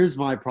 Here's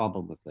my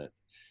problem with it.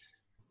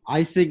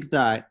 I think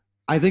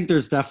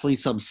there's definitely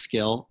some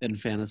skill in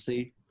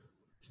fantasy.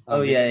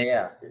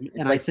 Yeah.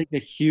 And I think a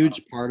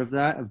huge part of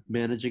that, of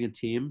managing a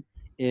team,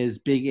 is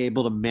being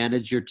able to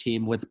manage your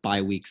team with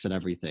bye weeks and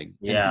everything.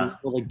 Yeah. And being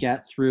able to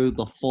get through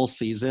the full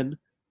season,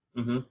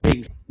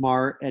 being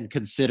smart and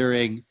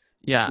considering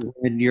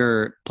when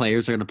your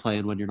players are going to play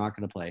and when you're not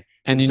going to play.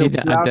 And you need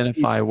to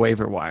identify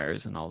waiver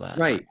wires and all that.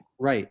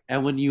 Right.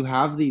 And when you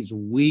have these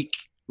weak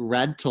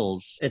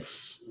rentals, it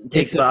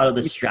takes out of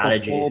the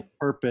strategy. The whole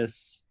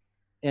purpose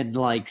and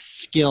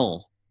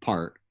skill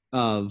part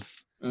of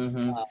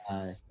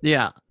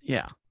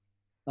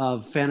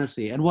of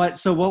fantasy. And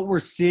what we're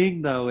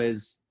seeing though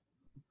is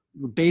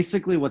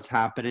basically what's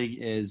happening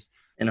is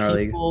in our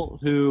people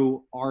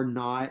who are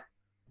not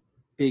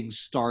being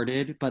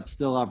started but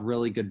still have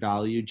really good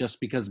value just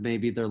because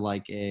maybe they're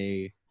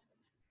a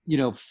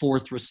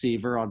fourth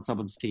receiver on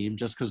someone's team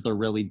just because they're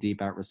really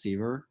deep at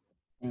receiver,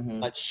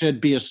 but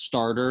should be a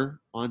starter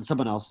on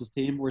someone else's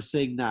team. We're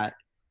seeing that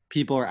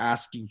people are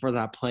asking for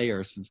that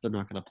player since they're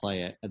not going to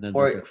play it. And then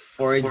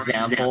for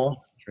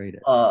example, trade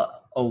it.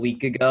 A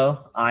week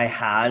ago, I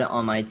had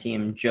on my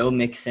team Joe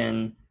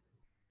Mixon,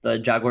 the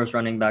Jaguars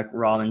running back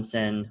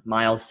Robinson,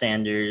 Miles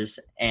Sanders,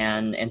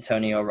 and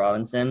Antonio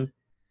Robinson.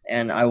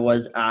 And I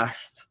was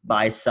asked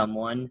by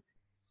someone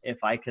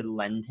if I could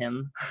lend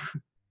him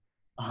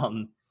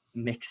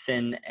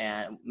Mixon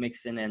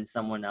and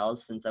someone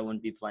else since I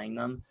wouldn't be playing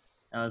them.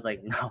 And I was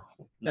like, no,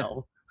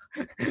 no,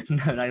 I'm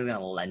not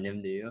gonna lend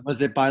him to you.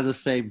 Was it by the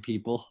same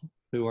people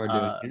who are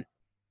doing it?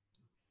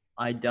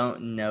 I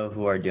don't know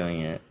who are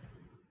doing it.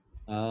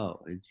 Oh,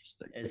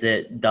 interesting. Is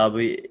it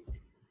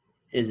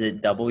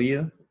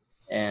W?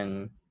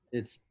 And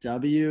it's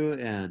W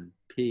and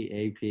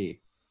PAP.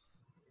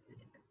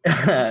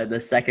 The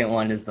second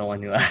one is the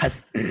one who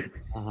asked.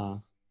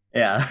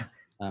 Yeah.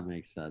 That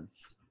makes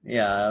sense.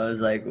 Yeah, I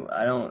was like,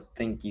 I don't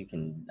think you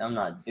can. I'm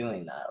not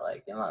doing that.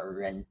 Like, I'm not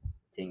renting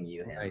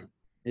you him. Right.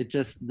 It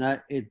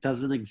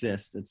doesn't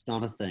exist. It's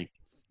not a thing.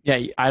 Yeah,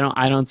 I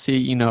don't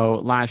see,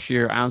 last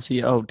year I don't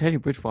see Teddy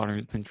Bridgewater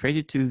has been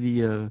traded to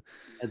the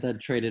and then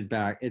traded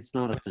back. It's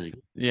not a thing.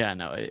 Yeah,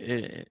 no,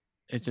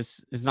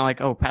 it's not like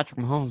Patrick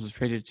Mahomes was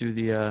traded to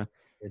the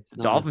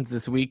Dolphins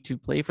this week to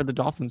play for the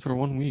Dolphins for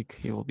 1 week.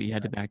 He will be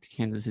headed back to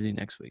Kansas City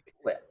next week.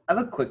 Wait, I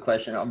have a quick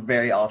question. I'm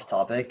very off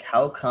topic.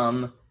 How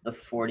come the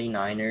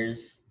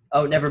 49ers –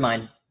 oh, never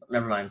mind.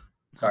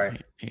 Sorry.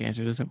 He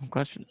answered a simple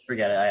question.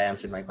 Forget it. I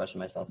answered my question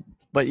myself.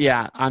 But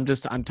yeah, I'm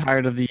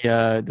tired of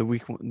the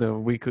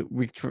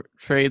week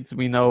trades.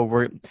 We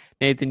know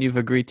Nathan, you've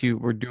agreed to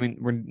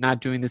we're not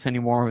doing this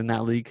anymore in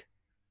that league.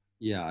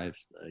 Yeah,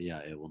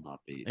 it will not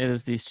be. It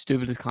is the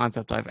stupidest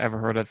concept I've ever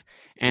heard of,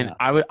 and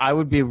yeah. I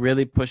would be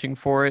really pushing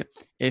for it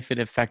if it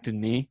affected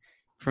me.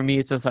 For me,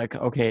 it's just like,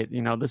 okay,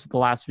 this is the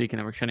last week and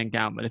then we're shutting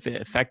down. But if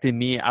it affected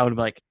me, I would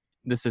be like,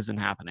 this isn't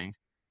happening.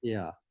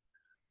 Yeah.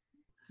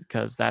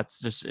 Because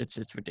that's just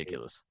it's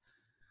ridiculous.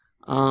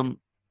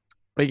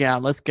 But yeah,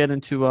 let's get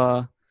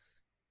into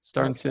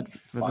starting sit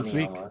for this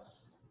week.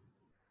 Almost.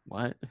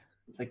 What?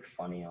 It's like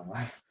funny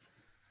almost.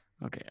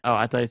 Okay. Oh,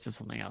 I thought it said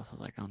something else. I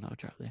was like, oh no,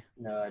 Charlie.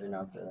 No, I did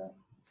not say that.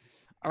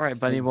 All right,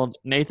 buddy. Well,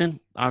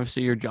 Nathan,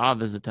 obviously your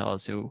job is to tell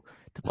us who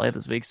to play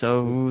this week.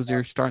 So who's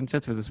your starting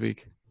sets for this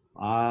week?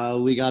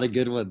 We got a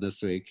good one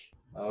this week.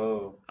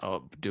 Oh,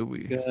 do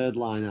we? Good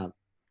lineup.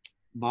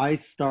 My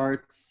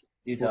starts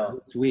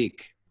for this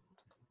week.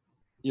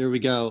 Here we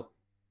go.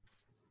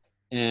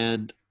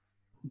 And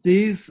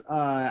these,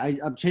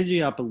 I'm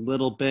changing up a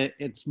little bit.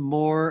 It's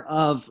more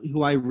of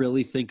who I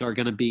really think are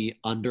going to be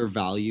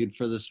undervalued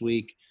for this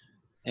week,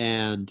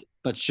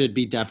 but should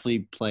be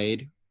definitely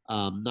played.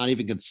 Not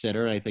even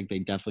considered. I think they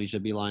definitely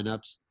should be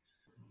lineups.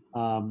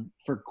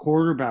 For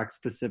quarterback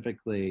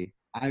specifically,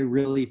 I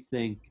really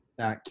think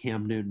that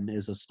Cam Newton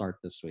is a start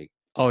this week.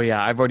 Oh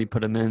yeah, I've already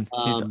put him in.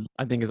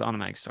 I think his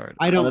automatic start.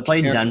 I don't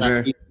play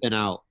Denver. He's been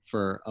out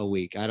for a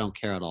week. I don't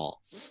care at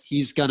all.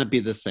 He's gonna be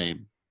the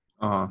same.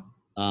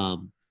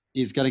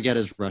 He's gonna get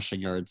his rushing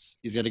yards.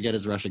 He's gonna get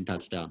his rushing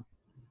touchdown,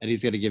 and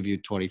he's gonna give you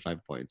 25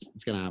 points.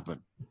 It's gonna happen.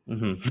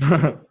 Mm-hmm. It's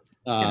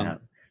gonna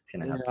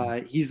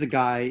happen. He's a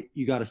guy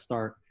you got to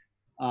start.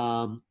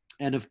 And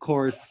of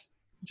course,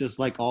 just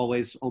like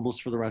always,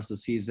 almost for the rest of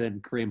the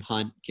season, Kareem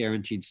Hunt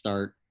guaranteed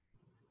start.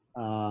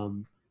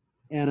 And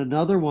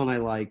another one I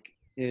like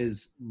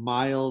is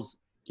Myles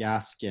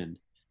Gaskin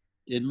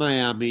in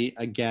Miami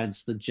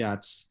against the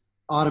Jets.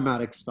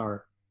 Automatic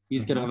start.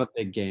 He's going to have a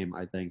big game,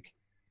 I think.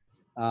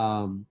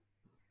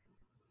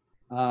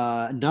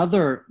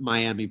 Another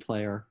Miami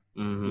player,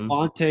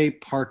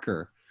 Devontae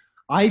Parker.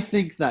 I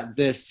think that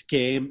this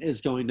game is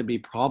going to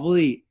be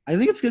I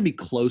think it's going to be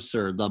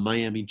closer, the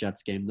Miami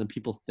Jets game, than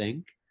people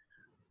think.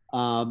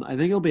 I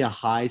think it'll be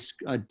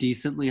a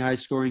decently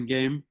high-scoring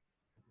game.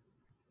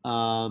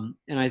 And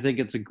I think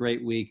it's a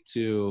great week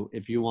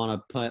if you want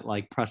to put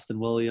like Preston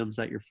Williams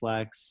at your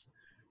flex,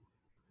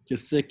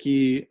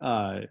 Gesicki,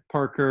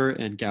 Parker,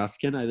 and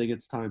Gaskin. I think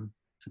it's time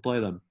to play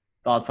them.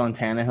 Thoughts on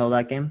Tannehill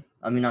that game?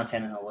 I mean, not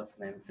Tannehill. What's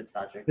his name?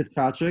 Fitzpatrick.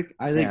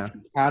 I think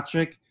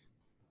Fitzpatrick.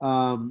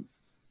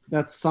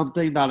 That's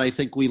something that I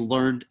think we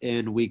learned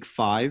in week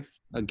 5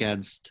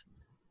 against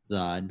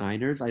the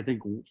Niners. I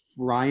think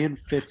Ryan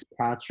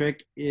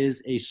Fitzpatrick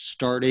is a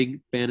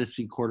starting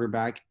fantasy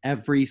quarterback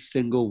every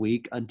single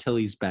week until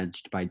he's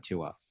benched by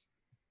Tua.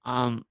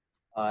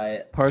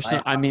 I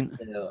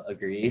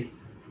agree.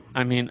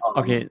 I mean,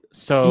 okay,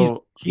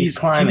 so he's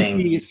climbing.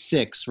 He's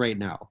 6 right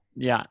now.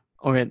 Yeah.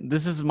 Okay,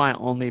 this is my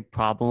only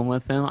problem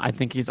with him. I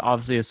think he's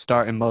obviously a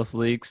start in most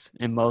leagues.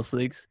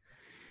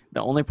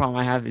 The only problem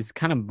I have is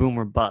kind of boom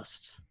or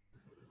bust.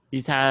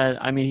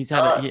 Not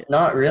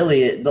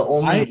really.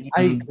 I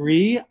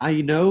agree.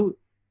 I know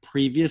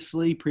previous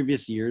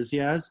years he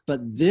has, but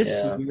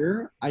this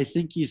year I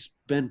think he's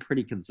been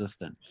pretty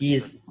consistent.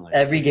 He's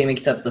every game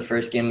except the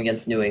first game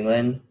against New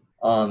England.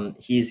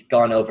 He's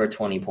gone over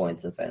 20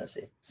 points in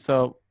fantasy.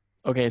 So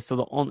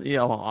the only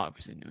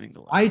obviously New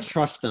England. I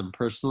trust him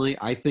personally.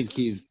 I think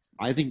he's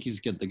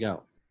good to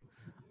go.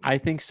 I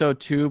think so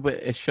too, but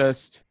it's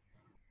just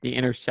the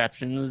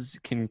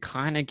interceptions can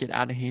kind of get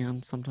out of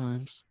hand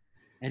sometimes.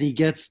 And he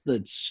gets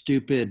the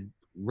stupid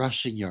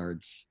rushing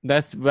yards.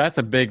 That's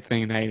a big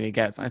thing that he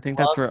gets. I think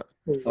that's where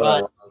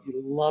He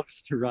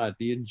loves to run.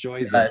 He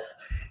enjoys it. Yes.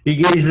 He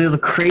gets a little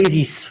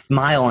crazy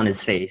smile on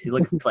his face. He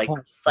looks like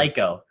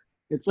psycho.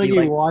 It's like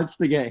he wants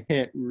to get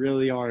hit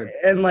really hard.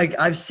 And like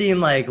I've seen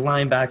like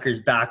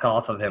linebackers back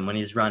off of him when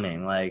he's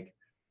running. Like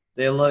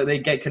they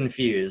get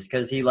confused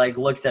because he like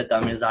looks at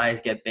them, his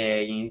eyes get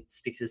big, and he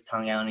sticks his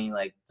tongue out and he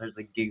like starts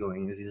like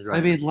giggling as he's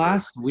running. I mean,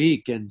 last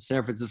week in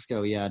San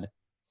Francisco, he had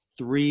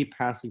 3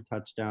 passing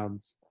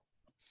touchdowns.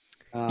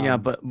 Yeah,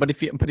 but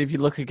if you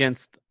look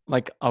against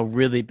like a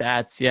really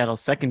bad Seattle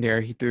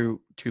secondary, he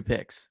threw 2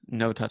 picks,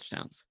 no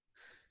touchdowns.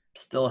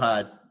 Still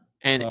had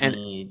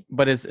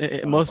but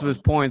most of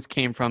his points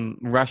came from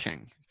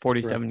rushing,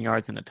 47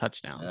 yards and a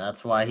touchdown. And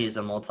that's why he's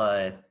a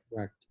multi.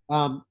 Correct.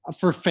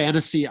 For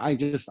fantasy, I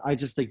just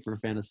think for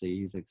fantasy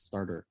he's a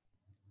starter.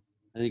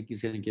 I think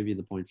he's going to give you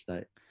the points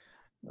that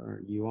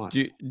you want.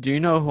 Do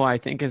you know who I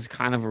think is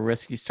kind of a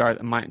risky start?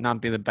 It might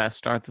not be the best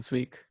start this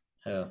week.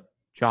 Who?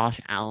 Josh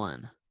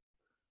Allen.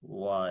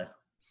 Why?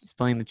 He's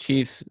playing the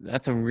Chiefs.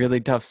 That's a really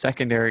tough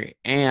secondary,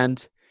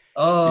 and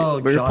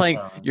you're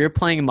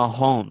playing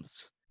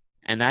Mahomes,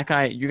 and that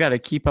guy, you got to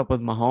keep up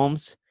with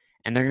Mahomes,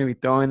 and they're going to be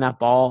throwing that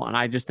ball. And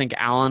I just think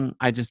Allen,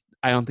 I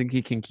don't think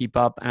he can keep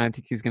up, and I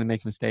think he's going to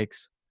make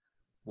mistakes.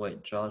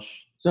 Wait,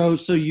 Josh. So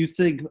you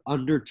think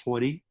under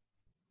 20?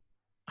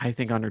 I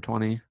think under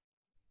 20.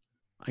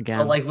 Again,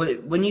 but like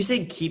when you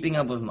say keeping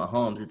up with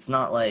Mahomes, it's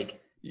not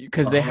like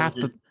because they have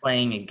to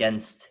playing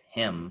against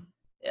him.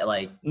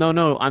 Like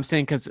no, I'm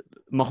saying because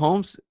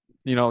Mahomes,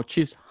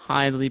 Chiefs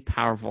highly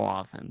powerful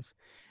offense,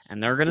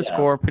 and they're going to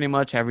score pretty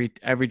much every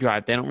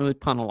drive. They don't really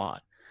punt a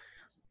lot.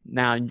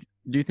 Now, do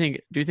you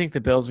think the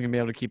Bills are going to be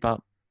able to keep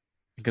up?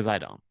 Because I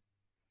don't.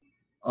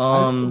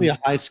 It'll be a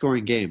high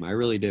scoring game. I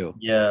really do.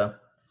 Yeah.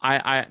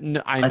 I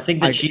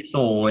think the Chiefs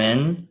will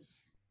win,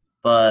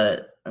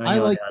 but I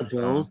like the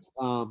Bills.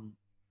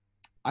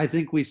 I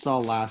think we saw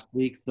last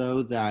week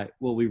though that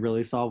what we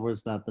really saw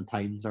was that the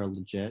Titans are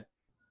legit.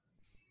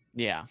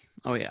 Yeah.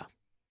 Oh yeah.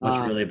 Which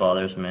really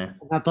bothers me.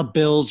 That the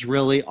Bills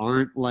really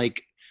aren't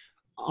like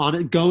on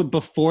it. Go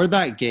before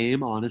that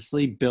game,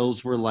 honestly,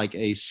 Bills were like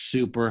a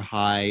super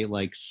high,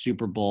 like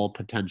Super Bowl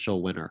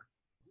potential winner.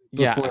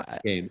 Before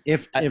that game.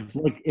 If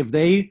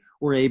they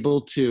were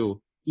able to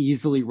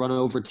easily run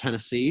over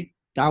Tennessee,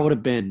 that would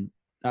have been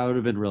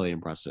really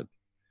impressive.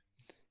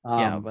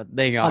 But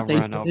they got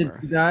run over.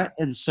 Do that,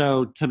 and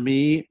so to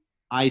me,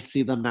 I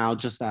see them now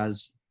just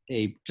as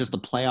a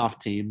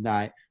playoff team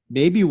that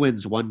maybe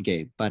wins one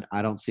game, but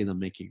I don't see them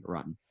making a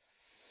run.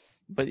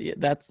 But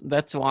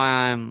that's why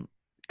I'm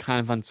kind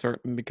of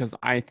uncertain because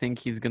I think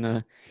he's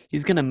gonna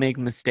make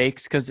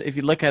mistakes. Because if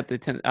you look at the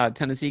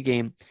Tennessee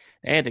game,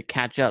 they had to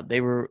catch up.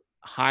 They were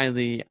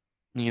highly,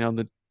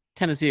 the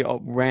Tennessee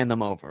ran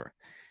them over,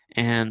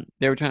 and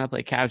they were trying to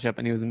play catch up,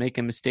 and he was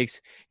making mistakes.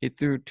 He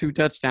threw 2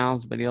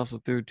 touchdowns, but he also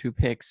threw 2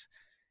 picks,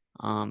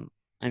 and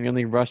he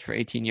only rushed for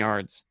 18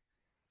 yards.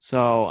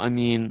 So I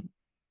mean,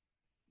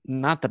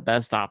 not the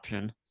best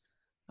option.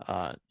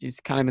 He's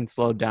kind of been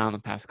slowed down the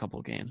past couple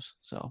of games.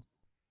 So,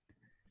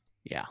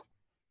 yeah.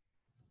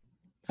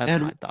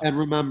 That's my thoughts. And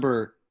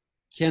remember,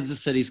 Kansas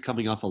City's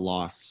coming off a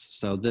loss.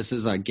 So this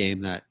is a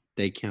game that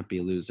they can't be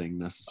losing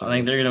necessarily. I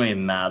think they're going to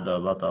be mad,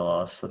 though, about the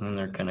loss. I think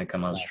they're going to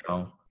come out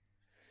strong.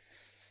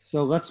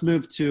 So let's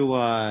move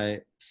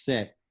to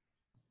sit.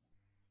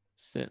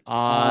 Sit.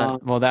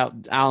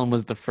 That Allen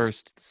was the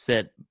first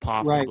sit,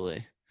 possibly.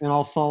 Right. And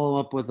I'll follow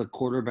up with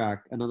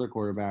another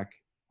quarterback.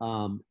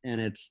 And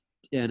it's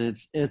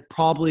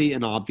probably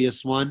an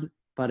obvious one,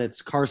 but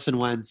it's Carson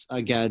Wentz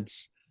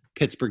against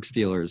Pittsburgh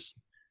Steelers.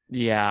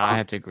 Yeah, I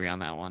have to agree on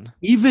that one.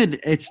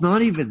 It's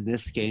not even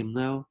this game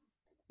though.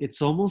 It's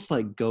almost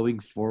like going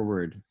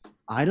forward.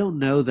 I don't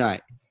know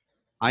that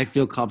I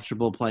feel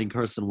comfortable playing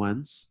Carson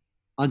Wentz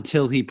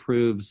until he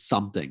proves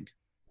something.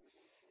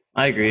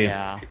 I agree.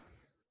 Yeah.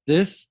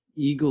 This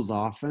Eagles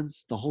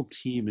offense, the whole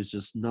team is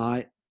just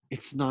not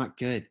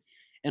good.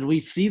 And we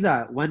see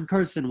that when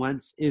Carson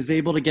Wentz is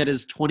able to get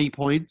his 20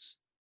 points,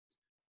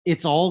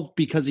 it's all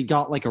because he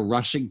got like a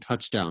rushing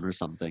touchdown or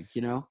something,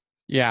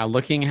 Yeah,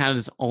 looking at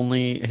his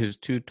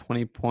 2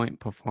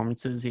 20-point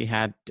performances, he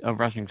had a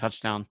rushing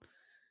touchdown.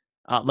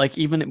 Like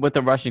even with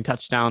the rushing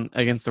touchdown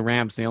against the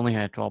Rams, he only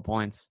had 12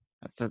 points.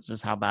 That's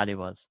just how bad he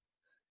was.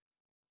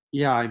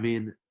 Yeah, I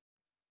mean,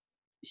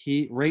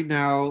 right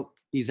now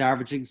he's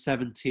averaging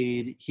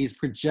 17. He's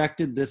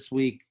projected this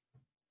week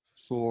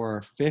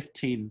for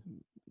 15.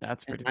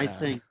 That's pretty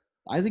bad.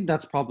 I think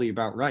that's probably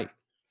about right.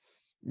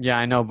 Yeah,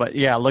 I know, but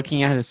yeah,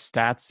 looking at his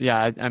stats,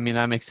 yeah, I mean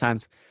that makes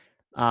sense.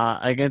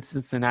 Against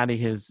Cincinnati,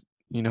 his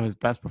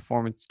best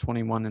performance,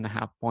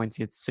 21.5 points.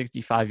 He had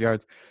 65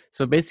 yards.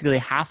 So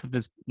basically,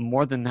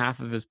 more than half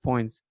of his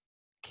points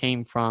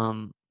came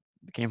from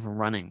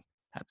running.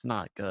 That's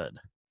not good.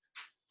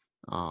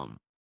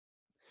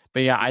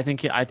 But yeah, I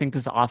think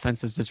this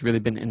offense has just really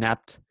been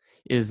inept.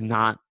 It's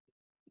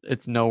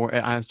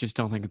nowhere. I just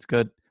don't think it's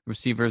good.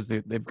 Receivers,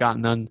 they've got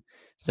none.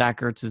 Zach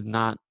Ertz is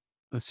not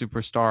a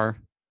superstar.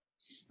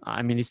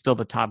 I mean, he's still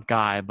the top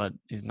guy, but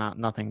he's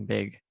nothing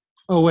big.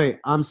 Oh wait,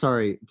 I'm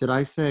sorry. Did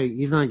I say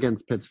he's not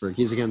against Pittsburgh?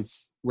 He's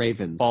against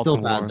Ravens. Still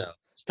bad Baltimore. though.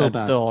 Still That's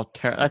bad. still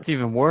that's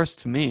even worse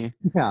to me.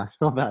 Yeah,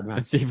 still bad match.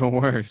 It's even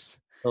worse.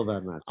 Still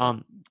bad match.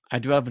 I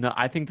do have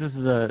I think this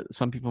is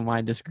some people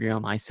might disagree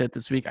on my sit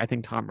this week. I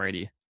think Tom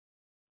Brady.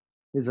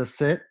 Is a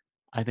sit.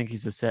 I think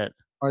he's a sit.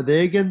 Are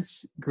they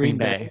against Green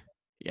Bay?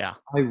 Yeah.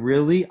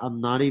 I'm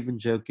not even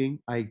joking.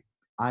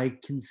 I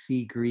can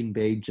see Green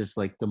Bay just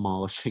like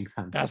demolishing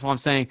them. That's what I'm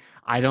saying.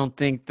 I don't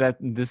think that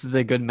this is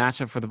a good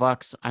matchup for the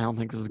Bucs. I don't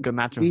think this is a good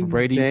matchup for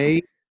Brady. Green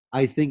Bay,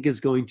 I think, is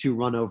going to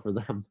run over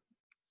them.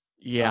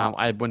 Yeah,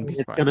 I wouldn't be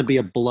surprised. It's going to be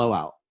a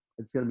blowout.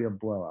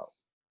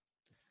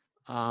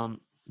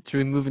 Should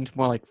we move into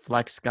more like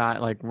flex guy,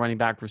 like running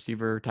back,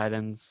 receiver, tight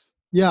ends?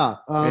 Yeah.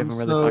 We haven't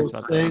really talked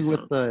about staying those.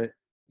 with the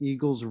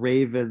Eagles,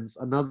 Ravens,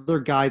 another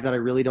guy that I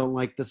really don't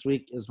like this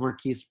week is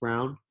Marquise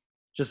Brown,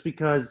 just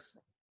because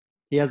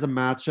he has a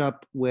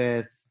matchup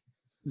with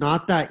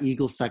not that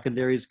Eagles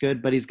secondary is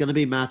good, but he's going to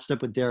be matched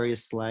up with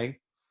Darius Slay.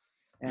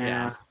 And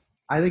Yeah.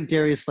 I think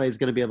Darius Slay is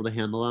going to be able to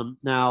handle him.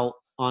 Now,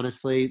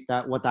 honestly,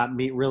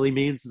 really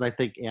means is I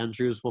think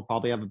Andrews will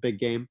probably have a big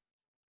game.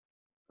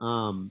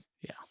 Yeah.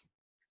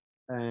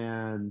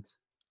 And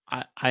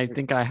I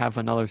think I have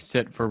another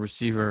sit for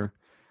receiver.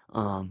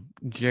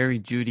 Jerry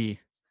Jeudy.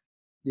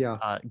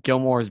 Yeah.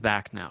 Gilmore is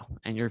back now,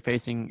 and you're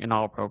facing an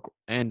All-Pro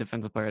and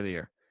Defensive Player of the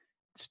Year.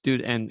 This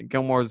dude, and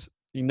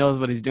he knows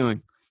what he's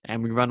doing,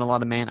 and we run a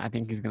lot of man. I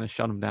think he's going to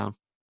shut him down.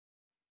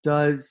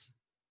 Does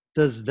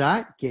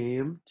that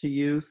game to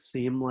you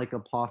seem like a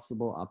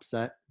possible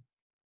upset?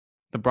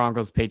 The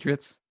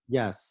Broncos-Patriots?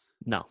 Yes.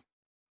 No.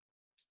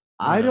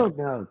 I don't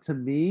know. To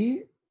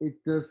me, it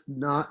does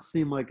not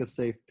seem like a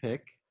safe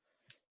pick.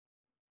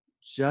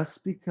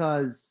 Just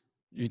because.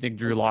 You think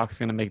Drew Lock's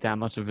going to make that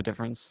much of a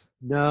difference?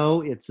 No,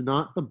 it's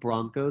not the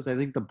Broncos. I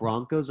think the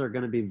Broncos are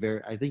going to be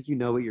I think you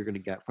know what you're going to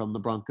get from the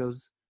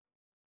Broncos.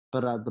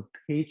 But the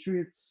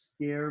Patriots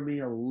scare me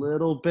a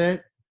little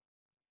bit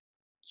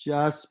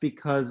just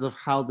because of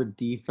how the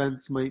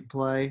defense might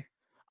play.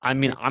 I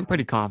mean, I'm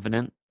pretty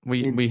confident.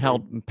 We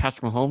held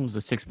Patrick Mahomes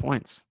to 6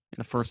 points in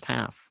the first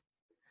half.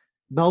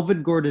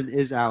 Melvin Gordon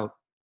is out.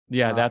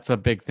 Yeah, that's a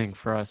big thing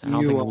for us. I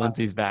don't think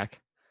Lindsey's back.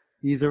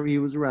 He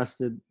was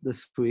arrested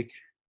this week.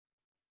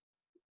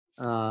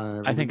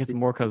 I think it's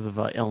more because of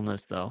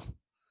illness, though.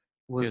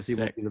 Lindsey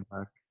will be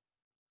back.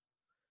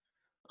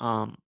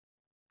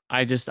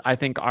 I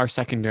think our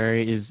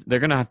secondary they're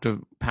gonna have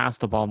to pass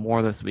the ball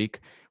more this week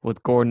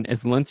with Gordon.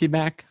 Is Lindsey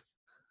back?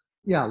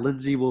 Yeah,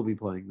 Lindsey will be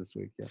playing this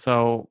week. Yeah.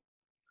 So,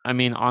 I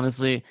mean,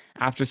 honestly,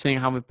 after seeing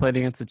how we played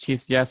against the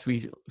Chiefs, yes,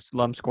 we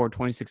let them score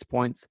 26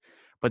 points,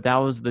 but that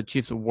was the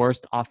Chiefs'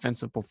 worst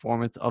offensive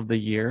performance of the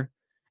year.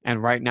 And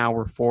right now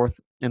we're fourth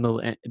in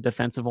the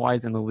defensive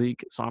wise in the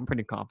league, so I'm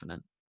pretty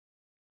confident.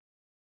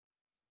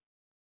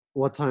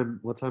 What time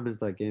is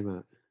that game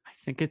at? I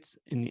think it's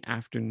in the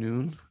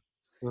afternoon.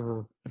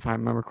 Uh-huh. If I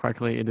remember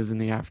correctly, it is in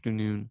the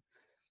afternoon.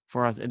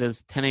 For us, it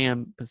is 10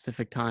 a.m.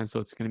 Pacific time, so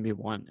it's going to be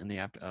 1 in the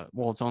after.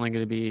 It's only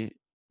going to be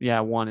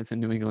 1. It's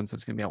in New England, so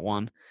it's going to be at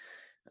 1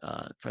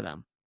 for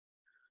them.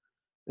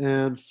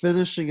 And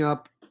finishing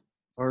up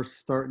our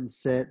start and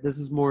sit. This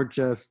is more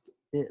just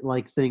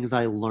like things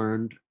I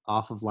learned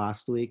off of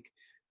last week.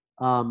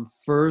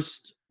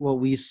 First, what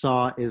we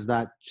saw is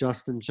that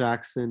Justin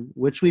Jackson,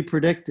 which we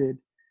predicted,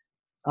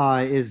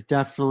 is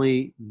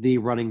definitely the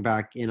running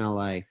back in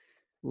LA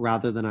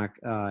rather than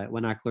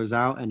when Eckler's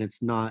out, and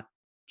it's not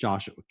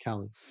Joshua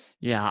Kelly.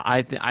 Yeah,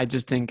 I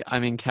just think, I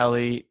mean,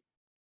 Kelly,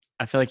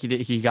 I feel like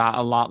he got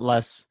a lot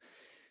less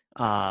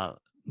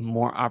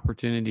more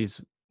opportunities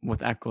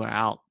with Eckler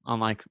out,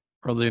 unlike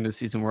earlier in the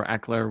season where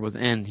Eckler was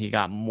in, he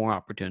got more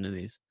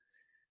opportunities.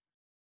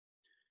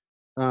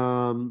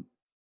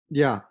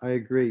 Yeah, I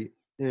agree.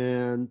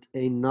 And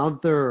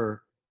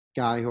another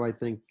guy who I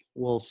think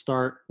we'll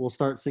start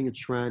seeing a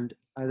trend.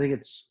 I think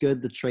it's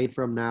good to trade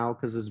for him now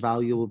because his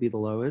value will be the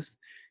lowest.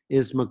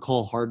 Is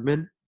McCole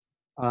Hardman.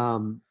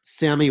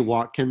 Sammy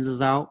Watkins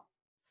is out.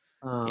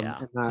 He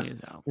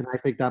is out. And I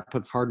think that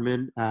puts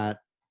Hardman at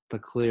the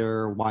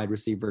clear wide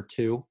receiver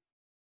 2.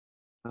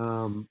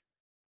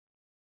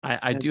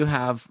 I do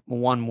have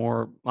one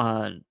more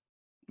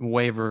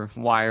waiver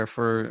wire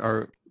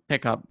or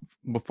pickup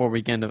before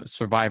we get into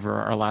Survivor,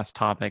 our last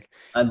topic.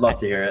 I'd love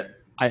to hear it.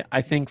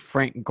 I think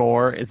Frank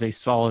Gore is a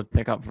solid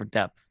pickup for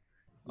depth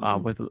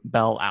with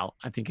Bell out.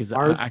 I think is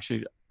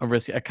actually a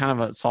risky, kind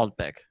of a solid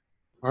pick.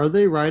 Are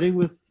they riding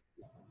with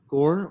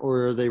Gore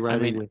or are they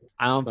riding with?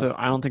 I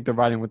don't think they're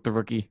riding with the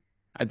rookie.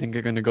 I think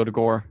they're going to go to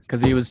Gore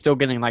because he was still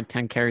getting like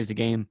 10 carries a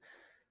game.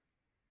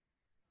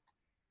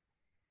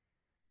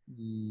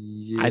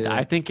 Yeah.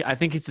 I think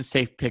it's a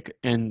safe pick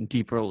in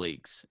deeper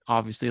leagues.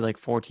 Obviously, like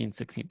 14,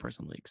 16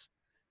 person leagues.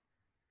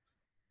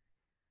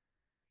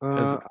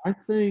 I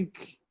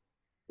think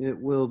it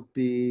will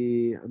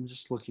be. I'm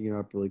just looking it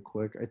up really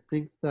quick. I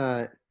think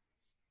it'll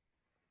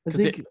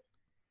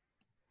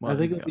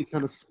be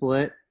kind of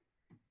split.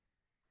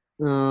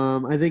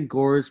 I think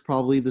Gore is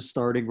probably the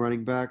starting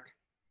running back.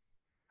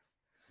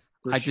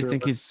 I just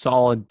think he's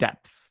solid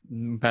depth.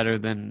 better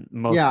than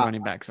most Yeah.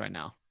 running backs right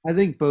now. I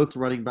think both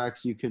running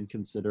backs you can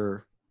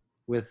consider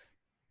with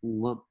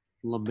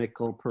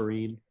Lamical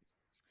Perine.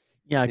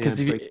 Yeah, because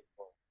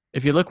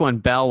if you look when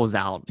Bell was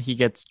out, he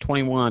gets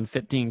 21,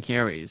 15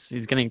 carries.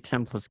 He's getting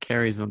 10 plus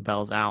carries when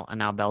Bell's out, and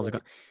now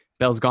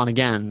Bell's gone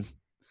again.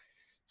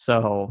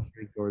 So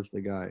Frankgore's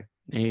the guy.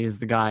 He's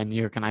the guy in New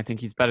York, and I think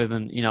he's better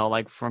than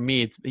like for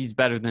me, he's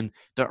better than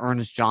the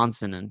Ernest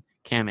Johnson and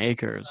Cam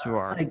Akers, who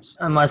are.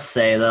 I must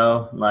say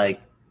though,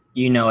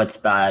 it's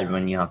bad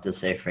when you have to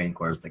say Frank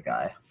Gore's the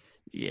guy.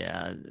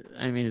 Yeah,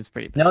 I mean it's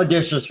pretty bad. No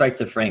disrespect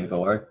to Frank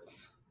Gore,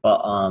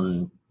 but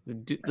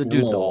the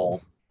dude's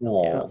old.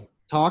 Yeah.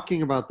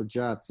 Talking about the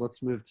Jets,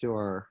 let's move to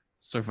our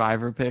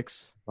survivor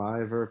picks.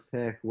 Survivor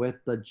pick with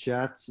the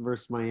Jets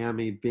versus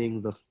Miami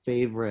being the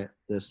favorite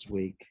this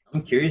week.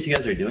 I'm curious you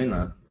guys are doing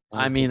that.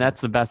 I mean,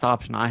 that's the best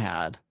option I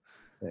had.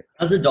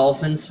 As a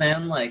Dolphins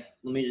fan, let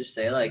me just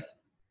say,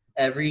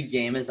 every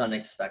game is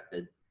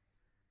unexpected.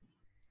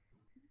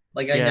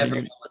 I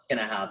never know what's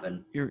gonna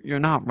happen. You're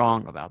not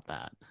wrong about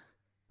that.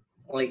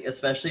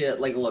 Especially at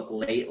look,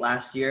 late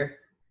last year,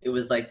 it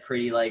was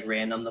pretty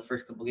random. The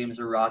first couple games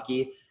were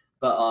rocky,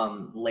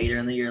 but later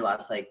in the year,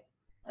 last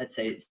I'd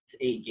say it's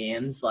 8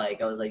 games. I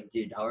was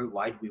dude,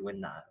 why did we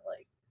win that?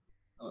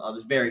 I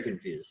was very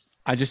confused.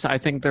 I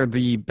think they're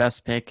the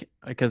best pick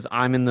because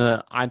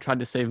I tried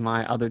to save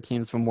my other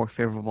teams from more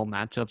favorable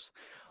matchups.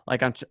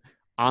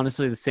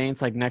 Honestly, the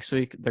Saints, next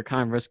week, they're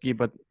kind of risky,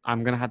 but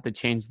I'm going to have to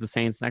change the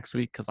Saints next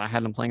week because I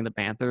had them playing the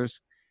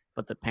Panthers,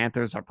 but the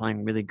Panthers are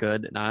playing really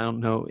good, and I don't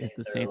know if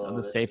the Saints are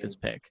the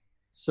safest pick.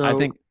 So I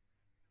think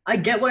I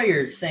get why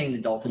you're saying the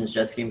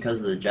Dolphins-Jets game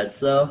because of the Jets,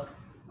 though.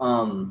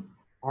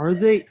 Are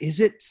they? Is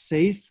it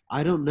safe?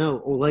 I don't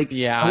know.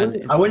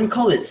 I wouldn't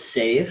call it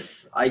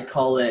safe. I'd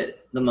call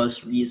it the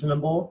most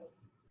reasonable.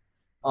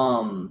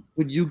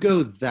 Would you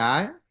go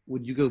that?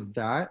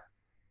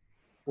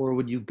 Or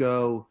would you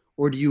go?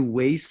 Or do you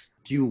waste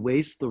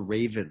the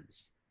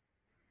Ravens?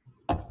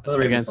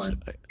 Against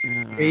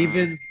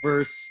Ravens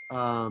versus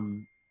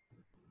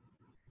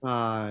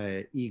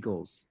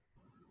Eagles.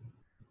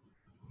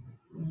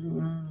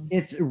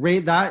 It's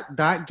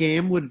that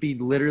game would be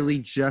literally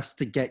just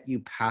to get you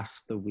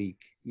past the week.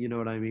 You know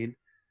what I mean?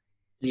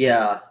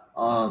 Yeah.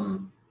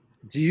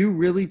 Do you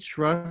really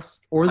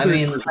trust? Or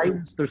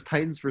Titans. There's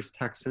Titans versus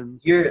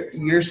Texans.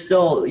 You're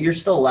still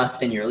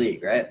left in your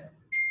league, right?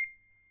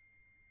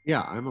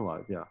 Yeah, I'm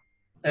alive. Yeah.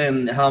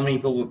 And how many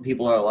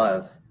people are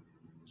alive?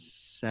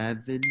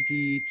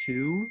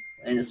 72.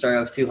 And it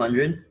started off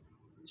 200.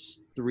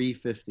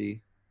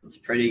 350. It's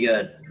pretty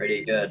good.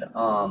 Pretty good.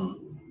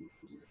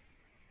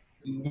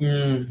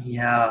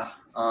 Yeah.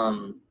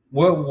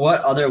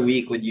 What other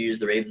week would you use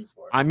the Ravens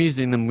for? I'm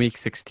using them week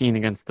 16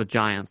 against the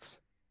Giants.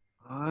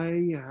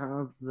 I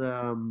have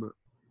them.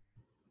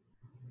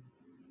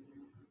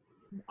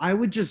 I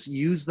would just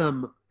use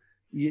them,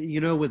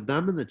 with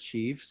them and the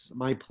Chiefs.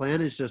 My plan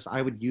is just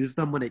I would use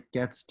them when it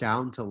gets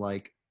down to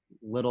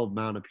little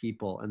amount of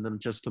people, and then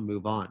just to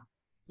move on.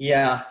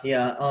 Yeah.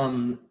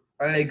 I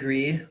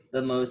agree.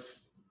 The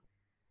most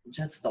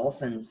Jets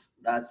Dolphins.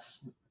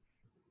 That's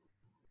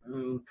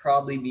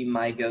probably be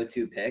my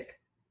go-to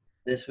pick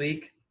this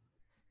week,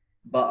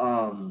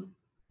 but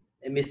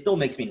it still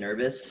makes me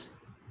nervous.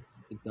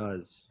 It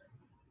does.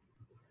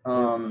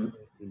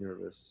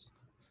 Nervous.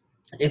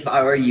 If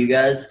I were you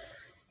guys,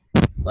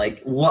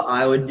 what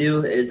I would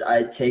do is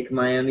I'd take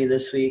Miami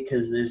this week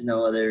because there's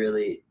no other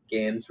really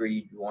games where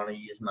you'd want to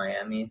use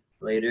Miami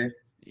later.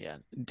 Yeah,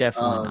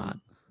 definitely not.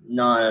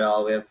 Not at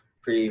all. We have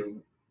pretty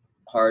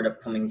hard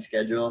upcoming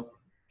schedule,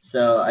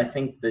 so I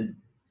think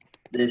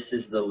this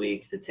is the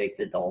week to take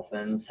the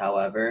Dolphins.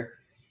 However,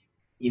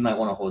 you might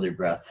want to hold your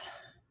breath.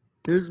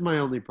 Here's my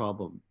only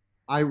problem.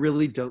 I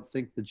really don't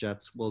think the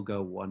Jets will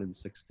go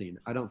 1-16.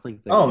 I don't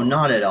think they will.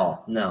 Not at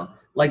all. No.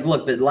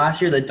 Look,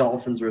 last year the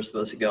Dolphins were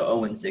supposed to go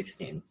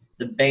 0-16.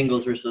 The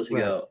Bengals were supposed to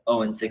go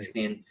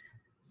 0-16.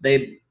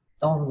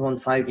 Dolphins won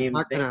 5 games.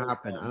 Not going to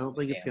happen. I don't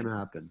think it's going to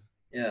happen.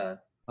 Yeah.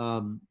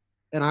 And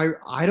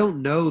I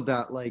don't know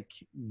that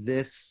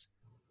this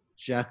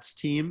Jets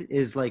team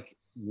is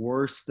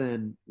worse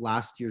than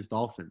last year's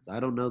Dolphins.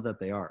 I don't know that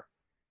they are.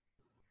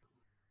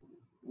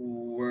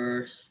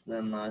 Worse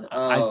than that.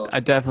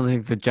 I definitely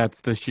think the Jets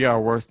this year are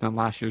worse than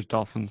last year's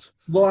Dolphins.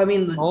 Well, I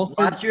mean,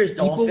 last year's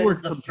Dolphins. People were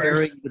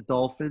comparing the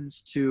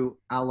Dolphins to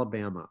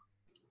Alabama.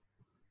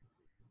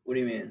 What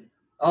do you mean?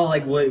 Oh,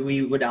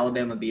 would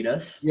Alabama beat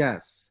us?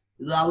 Yes.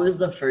 That was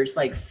the first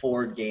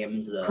 4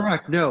 games though.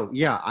 Correct. No.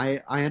 Yeah,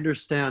 I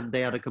understand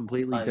they had a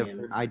completely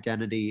different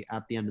identity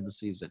at the end of the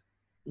season.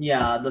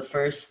 Yeah, the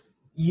first.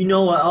 You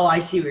know what? Oh, I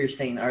see what you're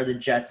saying. Are the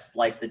Jets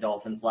like the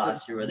Dolphins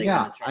last year? Where they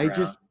I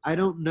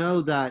don't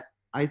know that.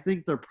 I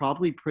think they're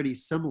probably pretty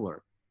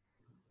similar.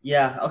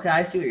 Yeah. Okay,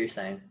 I see what you're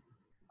saying.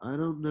 I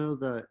don't know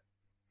that.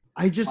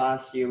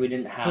 Last year we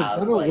didn't have.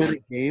 They're gonna win a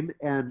game,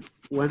 and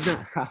when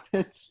that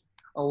happens,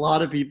 a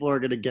lot of people are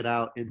gonna get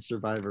out in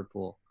Survivor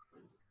Pool.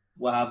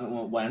 What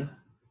happened? When?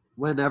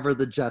 Whenever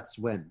the Jets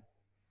win.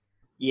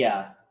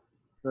 Yeah.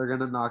 They're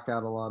gonna knock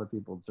out a lot of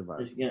people and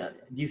survive. Do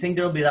you think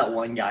there'll be that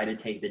one guy to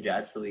take the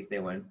Jets the week they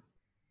win?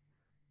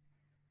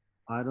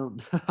 I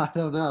don't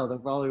know. There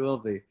probably will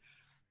be.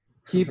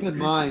 Keep in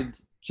mind,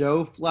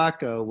 Joe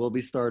Flacco will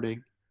be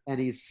starting, and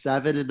he's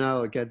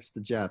 7-0 against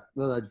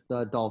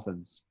the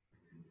Dolphins.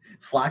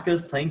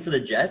 Flacco's playing for the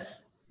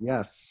Jets?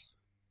 Yes.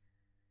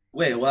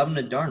 Wait, what happened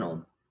to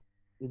Darnold?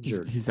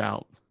 Injured. He's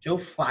out. Joe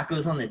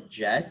Flacco's on the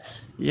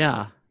Jets?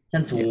 Yeah.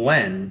 Since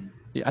when?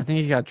 Yeah, I think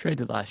he got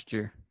traded last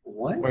year.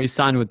 What? Or he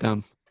signed with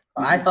them.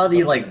 I thought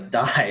he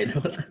died.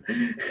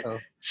 Oh.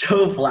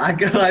 Joe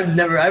Flacco?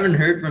 I haven't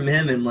heard from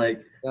him in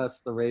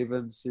Yes, the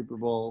Ravens Super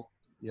Bowl.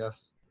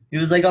 Yes. he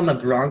was on the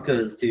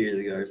Broncos 2 years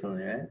ago or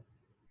something, right?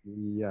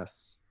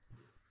 Yes.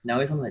 Now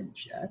he's on the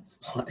Jets?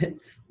 What?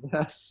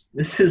 Yes.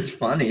 This is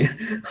funny.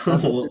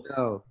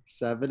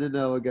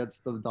 7-0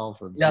 against the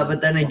Dolphins. Yeah,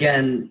 but then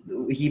again,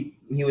 he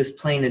was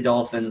playing the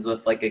Dolphins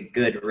with a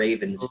good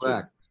Ravens team.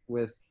 Correct.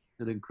 With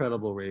an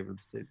incredible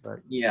Ravens team. Right?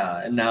 Yeah,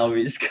 and now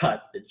he's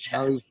got the Jets.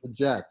 Now he's the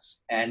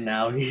Jets. And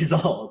now he's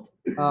old.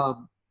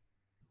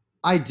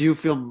 I do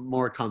feel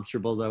more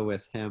comfortable though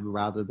with him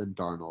rather than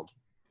Darnold.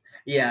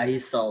 Yeah,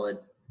 he's solid.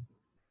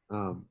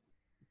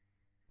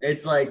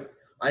 It's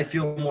I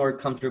feel more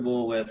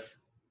comfortable with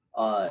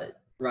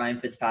Ryan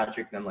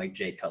Fitzpatrick than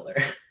Jay Cutler.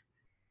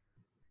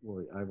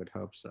 Well, I would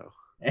hope so.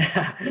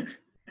 Yeah, that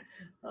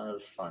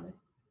was funny.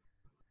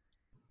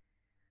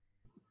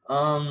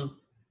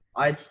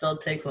 I'd still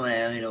take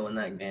Miami to win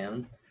that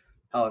game.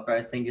 However,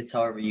 I think it's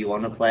however you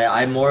want to play.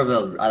 I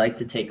like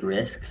to take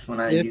risks when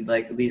I do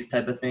these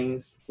type of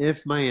things.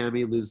 If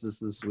Miami loses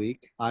this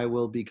week, I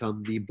will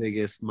become the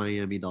biggest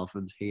Miami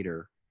Dolphins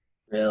hater.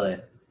 Really?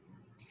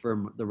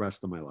 For the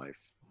rest of my life.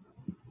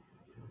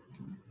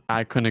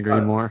 I couldn't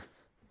agree more.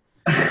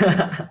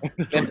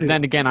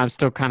 then again, I'm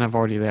still kind of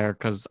already there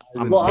because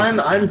I'm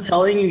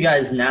telling you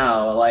guys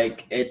now,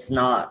 it's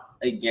not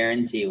a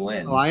guarantee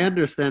win. Oh, I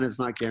understand it's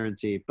not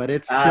guaranteed, but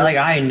it's still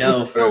I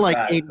know it's still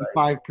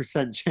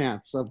 85%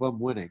 chance of them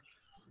winning.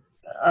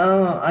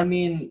 I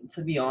mean,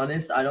 to be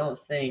honest, I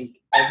think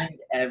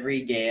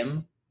every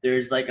game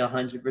there's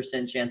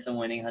 100% chance of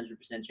winning,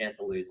 100% chance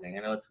of losing.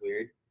 I know it's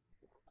weird.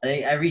 I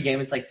think every game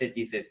it's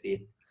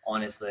 50-50,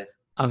 honestly.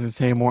 I was going to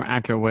say a more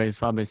accurate way is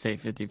probably say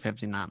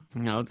 50-50, not,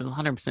 it's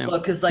 100%. Well,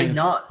 because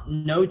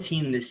no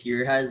team this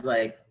year has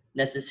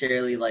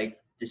necessarily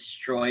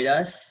destroyed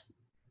us.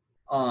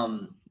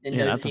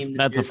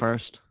 That's a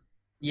first.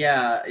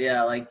 Yeah,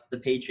 the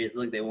Patriots,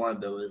 they won,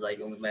 but it was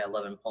only by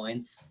 11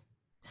 points.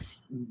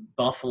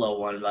 Buffalo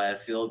won by a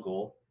field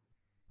goal.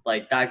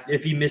 That,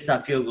 if he missed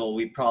that field goal,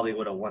 we probably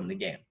would have won the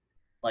game.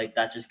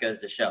 That just goes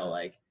to show,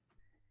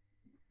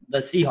 the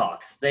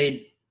Seahawks,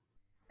 they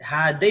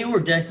were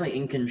definitely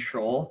in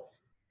control,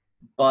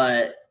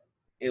 but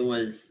it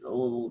was a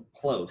little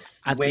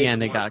close. At the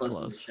end, it got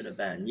close. Should have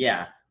been.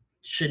 Yeah,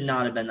 should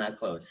not have been that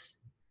close.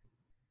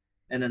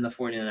 And then the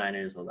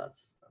 49ers, well, that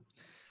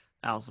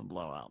was a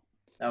blowout.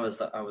 I was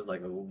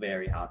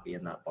very happy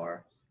in that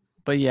bar.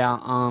 But yeah,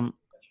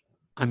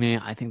 I mean,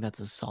 I think that's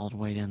a solid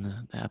way to end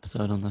the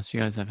episode, unless you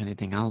guys have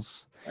anything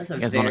else. That's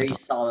a very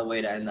solid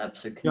way to end the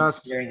episode,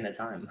 considering the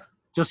time.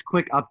 Just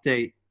quick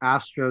update.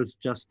 Astros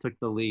just took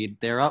the lead.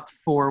 They're up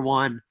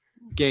 4-1.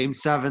 Game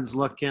 7's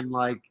looking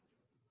like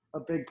a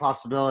big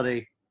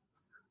possibility.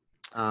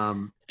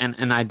 And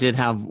I did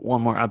have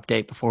one more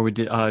update before we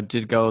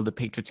did go. The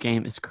Patriots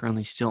game is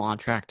currently still on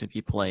track to be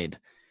played,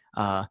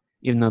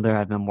 even though there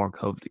have been more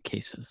COVID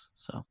cases.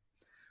 So,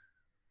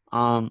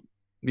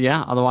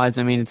 yeah. Otherwise,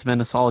 I mean, it's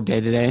been a solid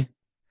day today.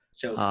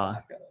 Joe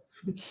Flacco.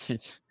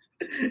 It's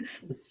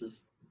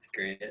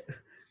great.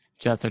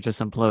 Jets are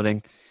just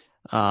imploding.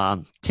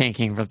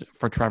 Tanking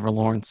for Trevor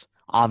Lawrence.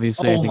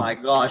 Obviously. Oh my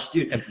gosh,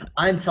 dude!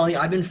 I'm telling you,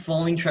 I've been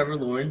following Trevor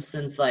Lawrence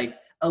since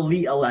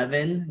Elite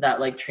 11,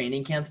 that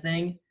training camp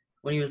thing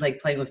when he was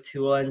playing with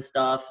Tua and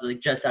stuff,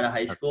 just out of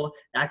high school.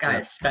 That guy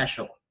is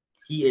special.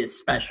 He is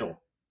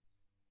special.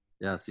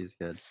 Yes, he's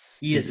good.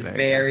 He is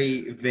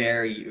very,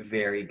 very,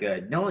 very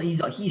good. No, he's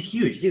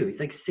huge, dude.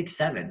 He's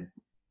 6'7".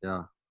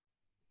 Yeah.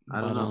 I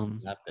don't know if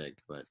he's that big,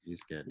 but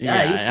he's good.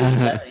 Yeah, he's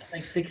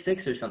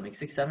 6'6" or something.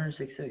 6'7" or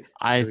 6'6".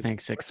 I think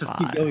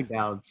 6'5". Going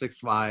down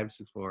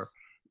 6'5",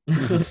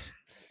 6'4".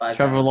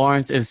 Trevor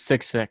Lawrence is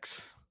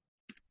 6'6".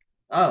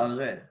 Oh, I was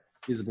right.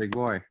 He's a big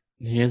boy.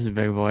 He is a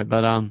big boy,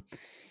 but I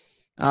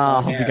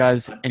hope you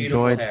guys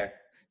enjoyed. Hair.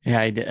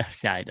 Yeah, he did.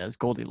 Yeah, he does.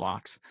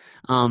 Goldilocks.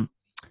 But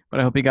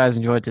I hope you guys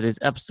enjoyed today's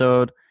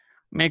episode.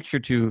 Make sure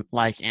to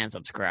like and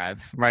subscribe.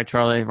 Right,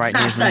 Charlie? Right,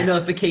 smash that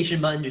notification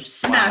button. Just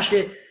smash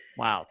it.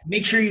 Wow.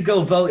 Make sure you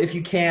go vote if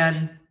you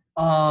can.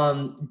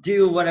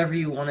 Do whatever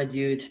you want to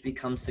do to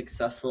become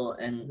successful.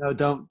 And no,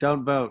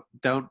 don't vote.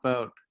 Don't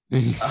vote.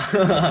 If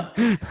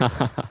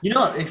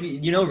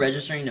you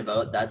registering to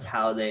vote, that's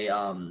how they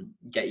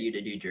get you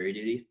to do jury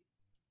duty.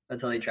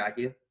 That's how they track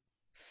you.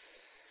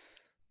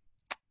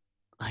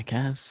 I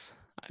guess.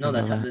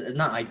 It's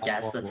not. I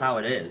guess that's how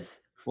it is.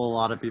 Well, a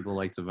lot of people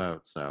like to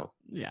vote, so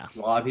yeah. A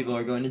lot of people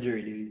are going to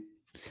jury duty.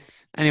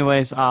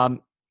 Anyways,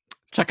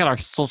 check out our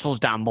socials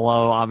down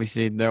below.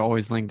 Obviously, they're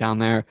always linked down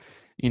there.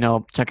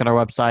 check out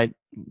our website,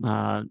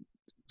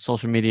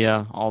 social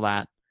media, all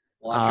that.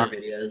 Watch our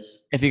videos.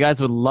 If you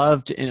guys would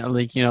love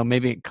to,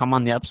 maybe come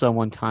on the episode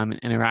one time and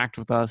interact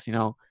with us,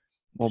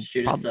 we'll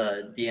shoot us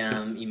a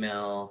DM,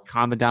 email,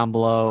 comment down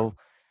below,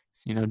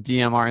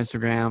 DM our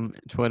Instagram,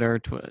 Twitter,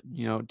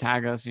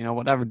 tag us,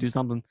 whatever, do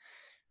something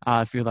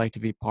if you'd like to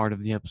be part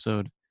of the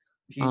episode.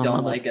 If you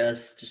don't like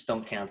us, just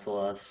don't cancel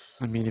us.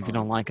 I mean, if you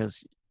don't like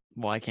us,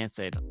 well, I can't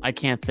say it. I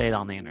can't say it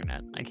on the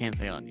internet. I can't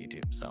say it on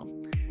YouTube,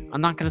 so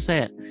I'm not gonna say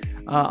it.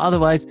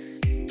 Otherwise,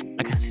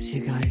 I guess I'll see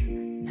you guys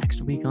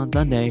next week on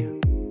Sunday.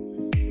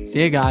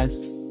 See you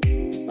guys.